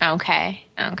 Okay.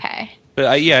 But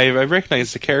I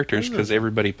recognize the characters because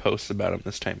everybody posts about them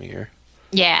this time of year.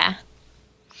 Yeah.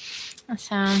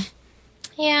 So,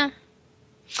 yeah.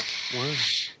 Wow.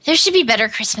 There should be better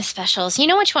Christmas specials. You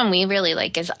know which one we really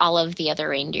like is All of the Other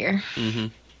Reindeer. Mm-hmm.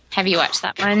 Have you watched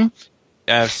that one?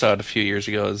 I saw it a few years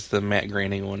ago. It was the Matt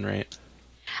Groening one, right?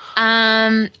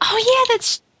 Oh yeah,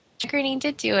 that's Groening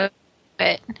did do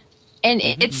it, and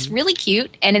it's really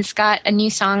cute, and it's got a new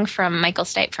song from Michael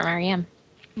Stipe from REM,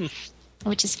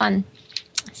 which is fun.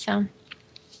 So,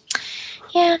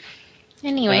 yeah.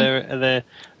 Anyway, Are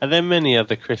there many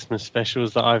other Christmas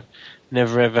specials that I've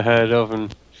never ever heard of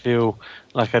and feel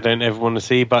like I don't ever want to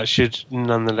see, but should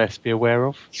nonetheless be aware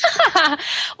of?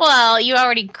 well, you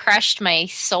already crushed my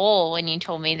soul when you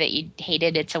told me that you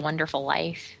hated It's a Wonderful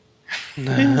Life. I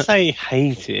didn't say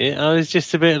hate it. I was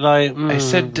just a bit like... I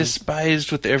said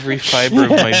despised with every fiber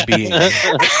of my being.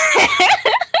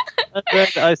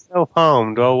 I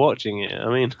self-harmed while watching it. I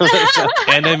mean...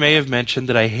 And I may have mentioned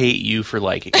that I hate you for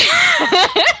liking it.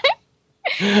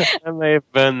 I may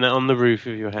have burned that on the roof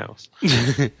of your house.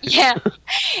 Yeah.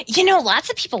 Lots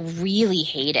of people really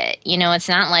hate it. It's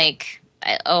not like,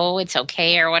 oh, it's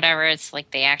okay or whatever. It's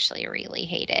like they actually really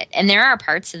hate it. And there are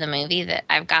parts of the movie that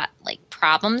I've got, like,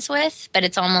 problems with, but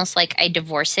it's almost like I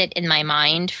divorce it in my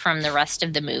mind from the rest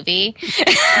of the movie.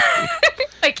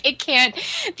 Like,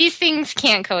 these things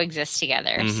can't coexist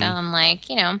together. Mm-hmm. So I'm like,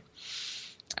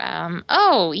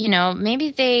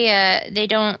 maybe they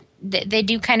don't. They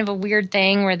do kind of a weird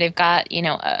thing where they've got,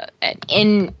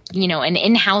 an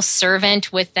in-house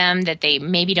servant with them that they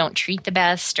maybe don't treat the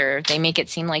best, or they make it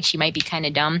seem like she might be kind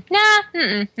of dumb. Nah,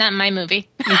 not in my movie.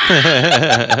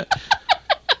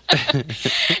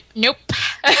 Nope.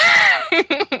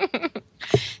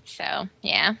 So,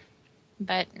 yeah.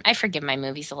 But I forgive my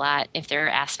movies a lot if there are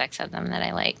aspects of them that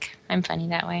I like. I'm funny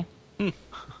that way.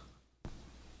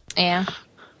 Yeah.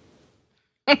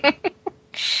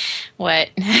 What?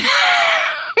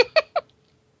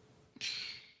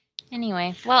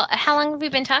 Anyway, well, how long have we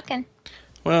been talking?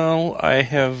 Well, I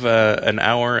have an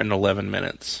hour and 11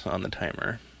 minutes on the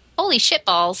timer. Holy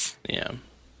shitballs. Yeah.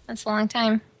 That's a long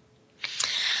time.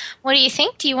 What do you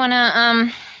think? Do you want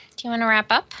to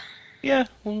wrap up? Yeah,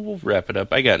 we'll wrap it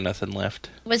up. I got nothing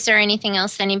left. Was there anything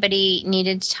else anybody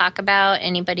needed to talk about?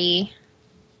 Anybody?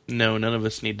 No, none of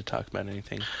us need to talk about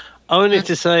anything. I wanted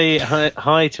to say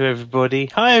hi to everybody.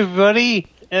 Hi, everybody.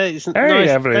 It's nice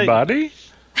everybody.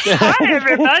 Hi,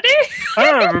 everybody.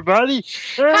 Hi, everybody.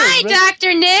 Hi,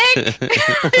 Dr. Nick.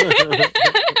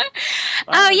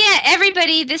 Oh, yeah,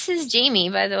 everybody. This is Jamie,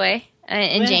 by the way.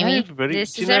 And Jamie, everybody.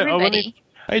 This is everybody.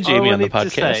 Hi, Jamie on the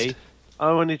podcast.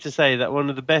 I wanted to say that one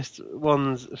of the best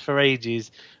ones for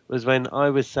ages was when I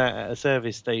was sat at a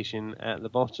service station at the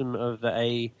bottom of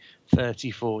the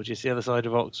A34, just the other side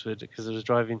of Oxford, because I was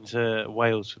driving to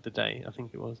Wales for the day, I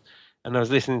think it was. And I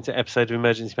was listening to an episode of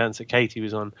Emergency Pants that Katie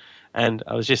was on, and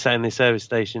I was just sat in this service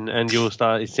station, and you all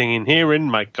started singing "Here in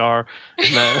My Car."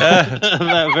 And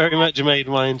that very much made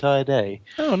my entire day.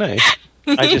 Oh, nice.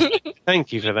 I just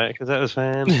thank you for that, because that was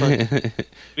fantastic.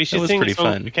 We should sing a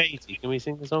song for Katie. Can we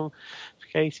sing the song for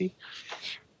Katie?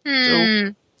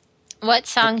 What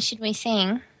song should we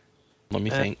sing? Let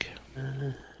me think.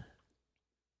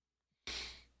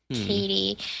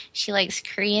 Katie, she likes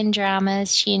Korean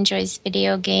dramas. She enjoys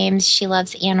video games. She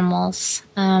loves animals.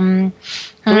 Can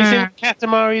we sing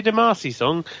Katamari Damacy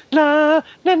song? La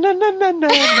la la la la la.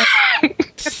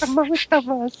 Katamari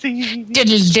Damacy.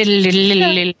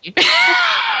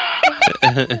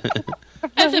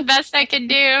 That's the best I can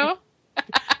do.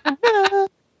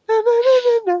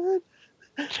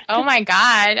 Oh my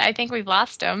god, I think we've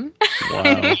lost him. Wow.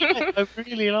 I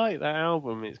really like that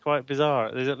album. It's quite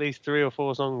bizarre. There's at least 3 or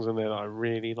 4 songs on there that I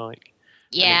really like.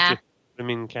 Yeah. It's just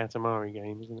them in Katamari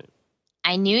game, isn't it?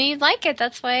 I knew you'd like it.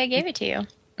 That's why I gave it to you.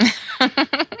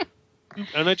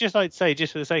 And I'd just like to say,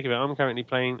 just for the sake of it, I'm currently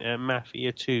playing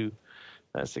Mafia 2.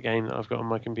 That's the game that I've got on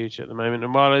my computer at the moment.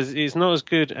 And while it's not as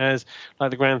good as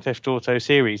like the Grand Theft Auto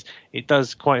series, it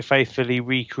does quite faithfully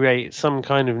recreate some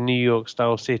kind of New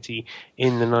York-style city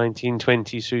in the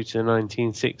 1920s through to the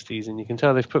 1960s. And you can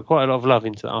tell they've put quite a lot of love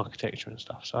into the architecture and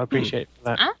stuff. So I appreciate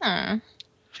that.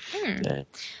 Yeah.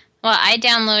 Well, I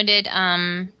downloaded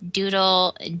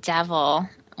Doodle Devil,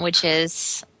 which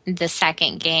is the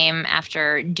second game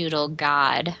after Doodle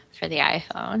God for the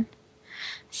iPhone.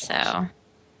 So,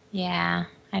 yeah,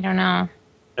 I don't know.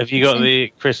 Have you got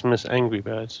the Christmas Angry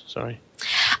Birds? Sorry.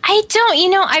 I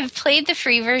don't. I've played the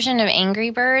free version of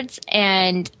Angry Birds,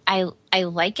 and I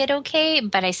like it okay,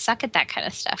 but I suck at that kind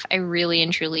of stuff. I really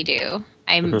and truly do.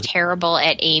 I'm terrible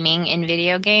at aiming in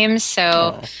video games,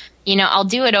 so I'll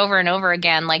do it over and over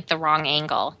again, like the wrong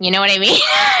angle. You know what I mean?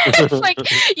 It's like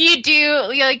you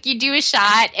do a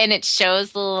shot, and it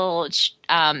shows the little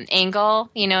angle.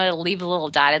 It'll leave a little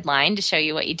dotted line to show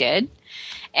you what you did.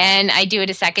 And I do it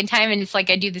a second time, and it's like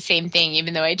I do the same thing,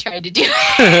 even though I tried to do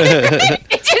it.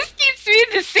 It just keeps doing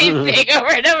the same thing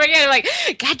over and over again. I'm like,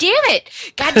 God damn it!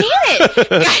 God damn it!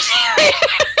 God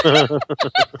damn it!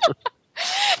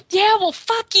 Yeah, well,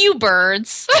 fuck you,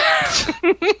 birds.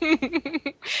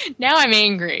 Now I'm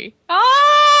angry.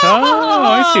 Oh,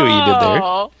 I see what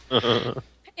you did there.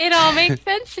 It all makes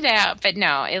sense now. But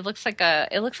no, it looks like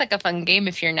a fun game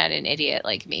if you're not an idiot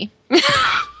like me.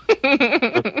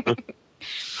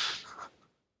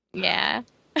 Yeah.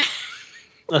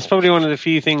 That's probably one of the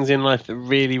few things in life that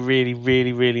really, really,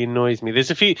 really, really annoys me.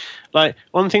 There's a few,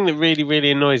 one thing that really,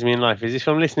 really annoys me in life is if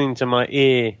I'm listening to my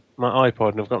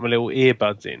iPod, and I've got my little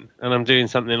earbuds in, and I'm doing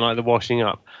something like the washing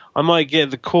up, I might get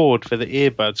the cord for the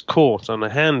earbuds caught on a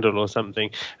handle or something,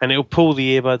 and it'll pull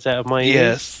the earbuds out of my ears.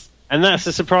 Yes. And that's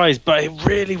a surprise, but it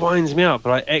really winds me up,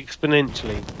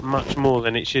 exponentially, much more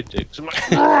than it should do. So I'm like,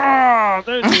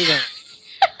 don't do that.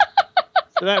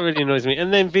 So that really annoys me.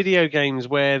 And then video games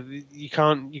where you've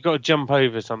got to jump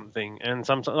over something, and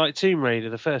sometimes, like Tomb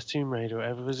Raider, the first Tomb Raider or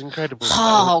whatever, was incredible.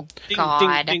 Oh, ding,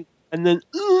 God. Ding, ding. And then,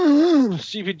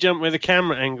 stupid jump where the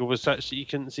camera angle was such that you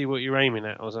couldn't see what you're aiming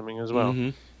at or something as well.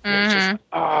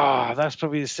 Mm-hmm. That's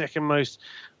probably the second most.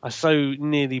 I so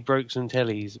nearly broke some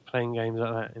tellies playing games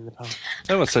like that in the past.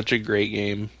 That was such a great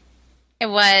game. It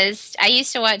was. I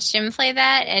used to watch Jim play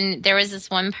that, and there was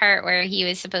this one part where he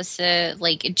was supposed to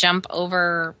jump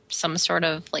over some sort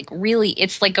of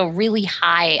it's like a really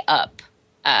high up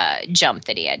jump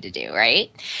that he had to do, right?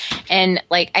 And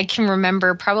I can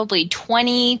remember probably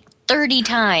 20-30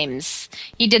 times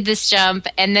he did this jump,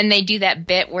 and then they do that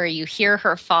bit where you hear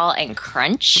her fall and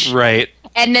crunch. Right.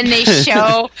 And then they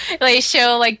show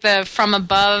the from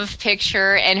above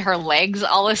picture and her legs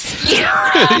all askew.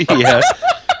 Yeah.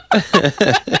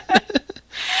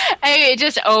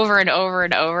 Just over and over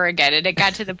and over again. And it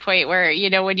got to the point where,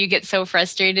 when you get so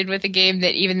frustrated with a game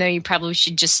that even though you probably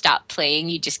should just stop playing,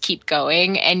 you just keep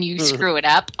going and you screw it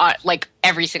up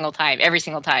every single time. Every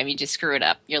single time you just screw it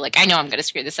up. You're like, I know I'm going to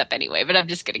screw this up anyway, but I'm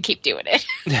just going to keep doing it.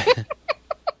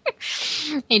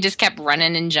 He just kept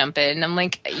running and jumping. I'm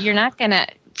like, you're not going to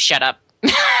shut up.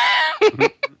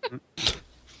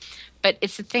 But the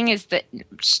thing is that...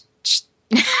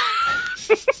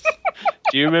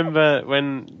 Do you remember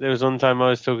when there was one time I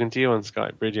was talking to you on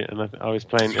Skype, Bridget, and I was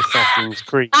playing Assassin's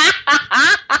Creed?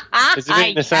 There's a bit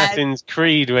in Assassin's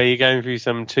Creed where you're going through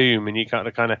some tomb and you kind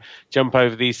of jump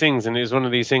over these things, and it was one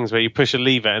of these things where you push a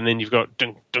lever and then you've got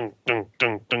dunk, dunk, dunk,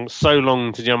 dunk, dunk, so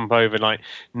long to jump over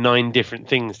 9 different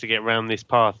things to get around this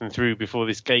path and through before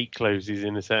this gate closes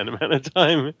in a certain amount of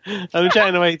time. I'm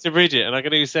chatting away to Bridget and I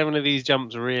can do 7 of these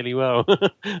jumps really well.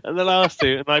 And the last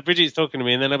 2, and Bridget's talking to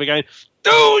me, and then I'll be going,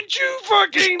 "Don't you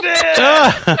fucking dare!"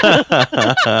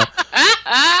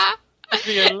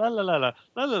 You go, la la la la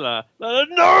la la la la.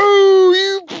 No,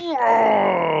 you.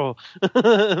 Oh!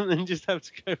 And then just have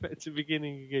to go back to the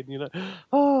beginning again. You're like,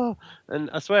 oh, and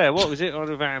I swear, what was it? On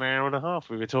about an hour and a half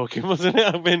we were talking, wasn't it?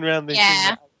 I've been around this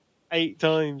thing 8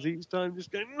 times, each time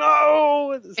just going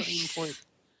no at the same point.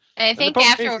 And I think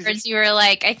afterwards you were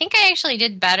like, I think I actually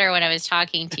did better when I was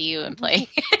talking to you and playing.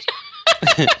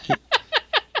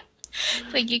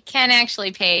 You can't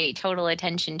actually pay total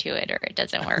attention to it or it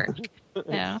doesn't work.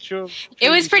 Yeah. Sure. It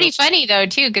was pretty funny though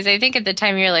too, because I think at the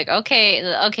time you're like,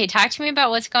 okay, talk to me about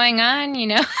what's going on,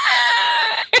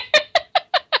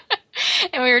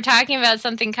 And we were talking about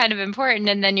something kind of important,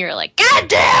 and then you're like, God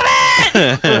damn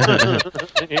it!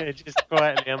 Yeah, just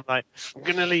quietly, I'm like, I'm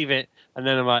gonna leave it, and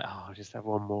then I'm like, I'll just have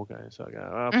one more go. So I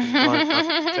go,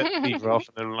 set the lever off,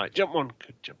 and then I'm like, jump 1,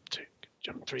 good, jump 2.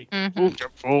 Jump 3,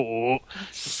 jump 4,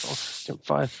 jump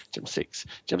 5, jump 6,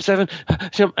 jump 7,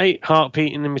 jump 8, heart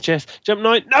beating in my chest, jump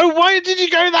 9. No, why did you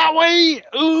go that way?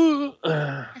 Ooh.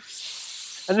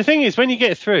 And the thing is, when you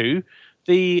get through,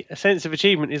 the sense of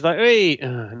achievement is like, hey,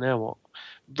 now what?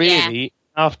 Really,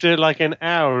 after an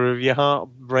hour of your heart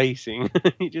racing,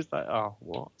 you're just like, oh,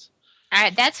 what?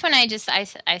 That's when I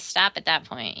stop at that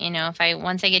point.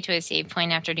 Once I get to a save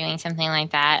point after doing something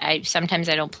like that, sometimes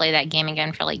I don't play that game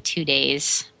again for 2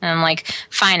 days. And I'm like,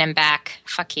 fine, I'm back.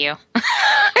 Fuck you.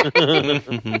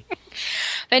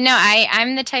 But no,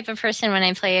 I'm the type of person when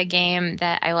I play a game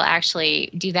that I will actually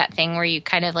do that thing where you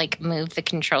kind of like move the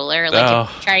controller, like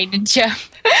if you're trying to jump.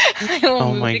 I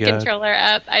will move the controller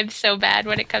up. I'm so bad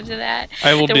when it comes to that.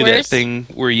 I will do that thing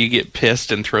where you get pissed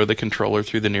and throw the controller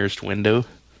through the nearest window.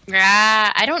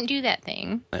 I don't do that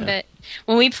thing. Yeah. But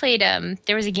when we played,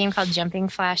 there was a game called Jumping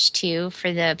Flash 2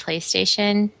 for the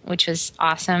PlayStation, which was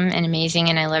awesome and amazing,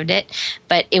 and I loved it.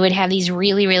 But it would have these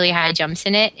really, really high jumps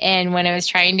in it, and when I was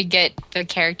trying to get the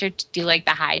character to do like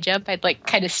the high jump, I'd like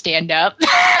kind of stand up.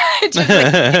 Just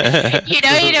like, you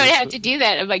don't have to do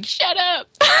that. I'm like, shut up.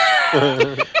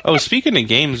 Oh, speaking of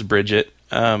games, Bridget,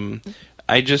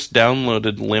 I just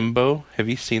downloaded Limbo. Have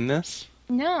you seen this?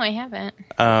 No, I haven't.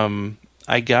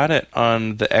 I got it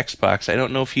on the Xbox. I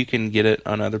don't know if you can get it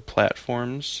on other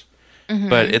platforms,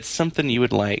 but it's something you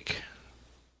would like.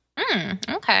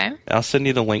 Okay. I'll send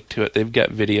you the link to it. They've got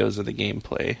videos of the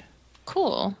gameplay.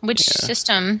 Cool. Which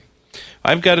system?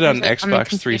 I've got it on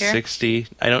Xbox 360.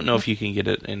 I don't know if you can get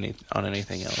it on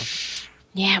anything else.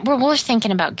 Yeah, we're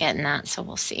thinking about getting that, so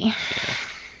we'll see. Yeah.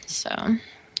 So,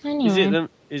 anyway.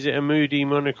 Is it a moody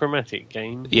monochromatic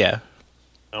game? Yeah.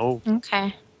 Oh.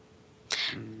 Okay.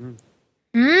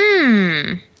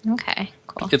 Okay,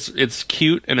 cool. It's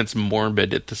cute and it's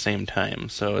morbid at the same time.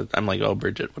 So I'm like, oh,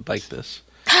 Bridget would like this.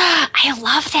 I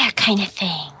love that kind of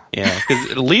thing. Yeah,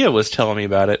 because Leah was telling me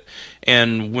about it,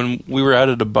 and when we were out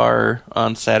at a bar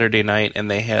on Saturday night, and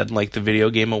they had like the video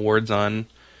game awards on,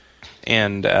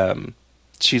 and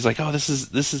she's like, "Oh, this is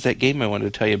that game I wanted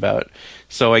to tell you about."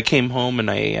 So I came home and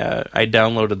I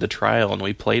downloaded the trial and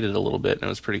we played it a little bit, and it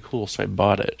was pretty cool. So I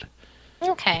bought it.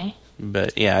 Okay.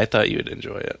 But yeah, I thought you would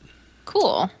enjoy it.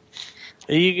 Cool.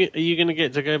 Are you going to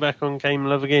get to go back on Game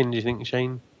Love again? Do you think,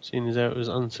 Shane? Seeing as how it was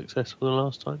unsuccessful the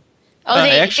last time. Oh,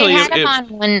 they had him on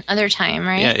one other time,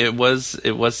 right? Yeah, it was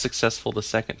successful the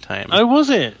second time. Oh,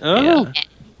 was it? Oh. Yeah.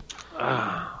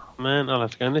 Oh, man, I'll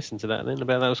have to go and listen to that then.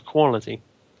 About that was quality.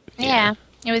 Yeah,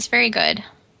 it was very good.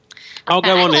 I'll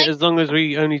go on it as long as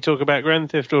we only talk about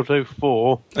Grand Theft Auto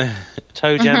 4,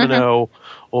 Toe Jam and Earl,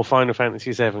 or Final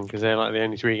Fantasy 7, because they're like the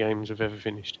only 3 games I've ever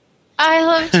finished. I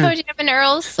love Toe Jam and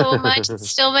Earl so much. It's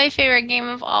still my favorite game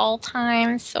of all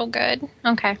time. So good.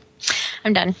 Okay.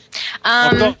 I'm done.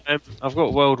 I've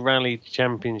got World Rally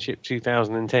Championship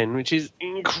 2010, which is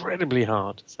incredibly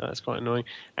hard, so that's quite annoying.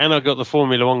 And I've got the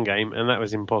Formula 1 game, and that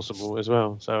was impossible as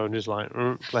well. So I'm just like,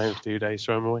 playing for 2 days,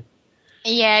 throw them away.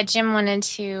 Yeah, Jim wanted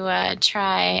to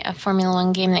try a Formula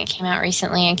 1 game that came out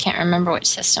recently. I can't remember which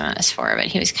system it was for, but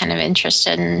he was kind of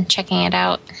interested in checking it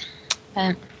out.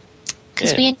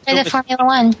 Because we enjoy the Formula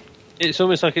 1. It's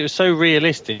almost like it was so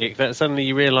realistic that suddenly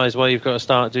you realise why you've got to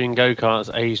start doing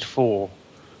go-karts aged 4.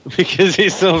 Because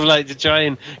it's sort of like to try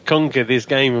and conquer this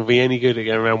game and be any good at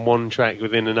going around one track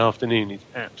within an afternoon is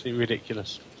absolutely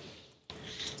ridiculous.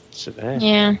 So there.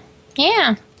 Yeah.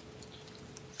 Yeah.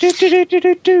 That's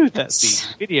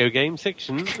the video game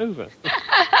section over.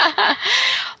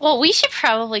 Well, we should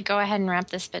probably go ahead and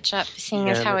wrap this bitch up, seeing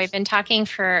as how we've been talking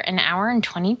for an hour and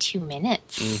 22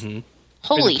 minutes. Mm-hmm.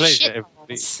 Holy shit.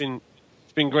 It's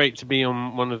been great to be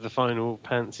on one of the final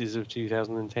pantses of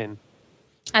 2010.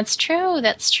 That's true.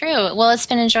 Well, it's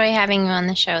been a joy having you on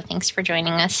the show. Thanks for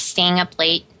joining us, staying up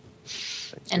late,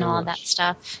 and all of that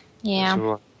stuff. Yeah. That's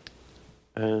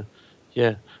all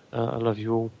right. I love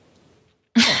you all.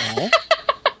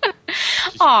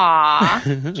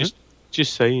 Aww.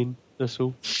 Just saying. That's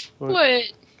all.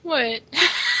 Right. What?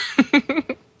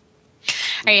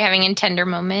 Are you having a tender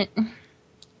moment?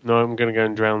 No, I'm going to go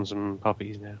and drown some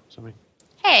puppies now. Something.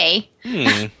 Hey.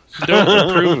 Don't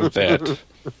approve of that.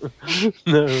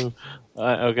 No,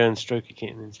 I'll go and stroke a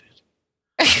kitten instead.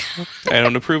 I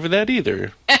don't approve of that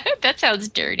either. That sounds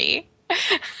dirty.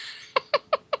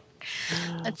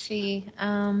 Let's see.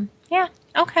 Yeah.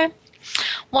 Okay.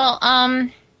 Well,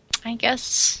 I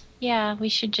guess, we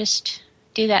should just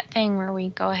do that thing where we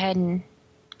go ahead and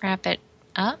wrap it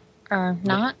up, or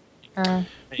not, or...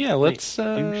 Yeah, let's go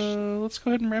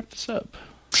ahead and wrap this up.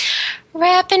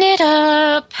 Wrapping it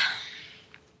up.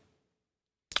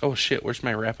 Oh shit, where's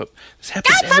my wrap up? This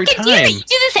happens every time. Damn it, you do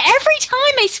this every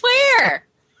time, I swear.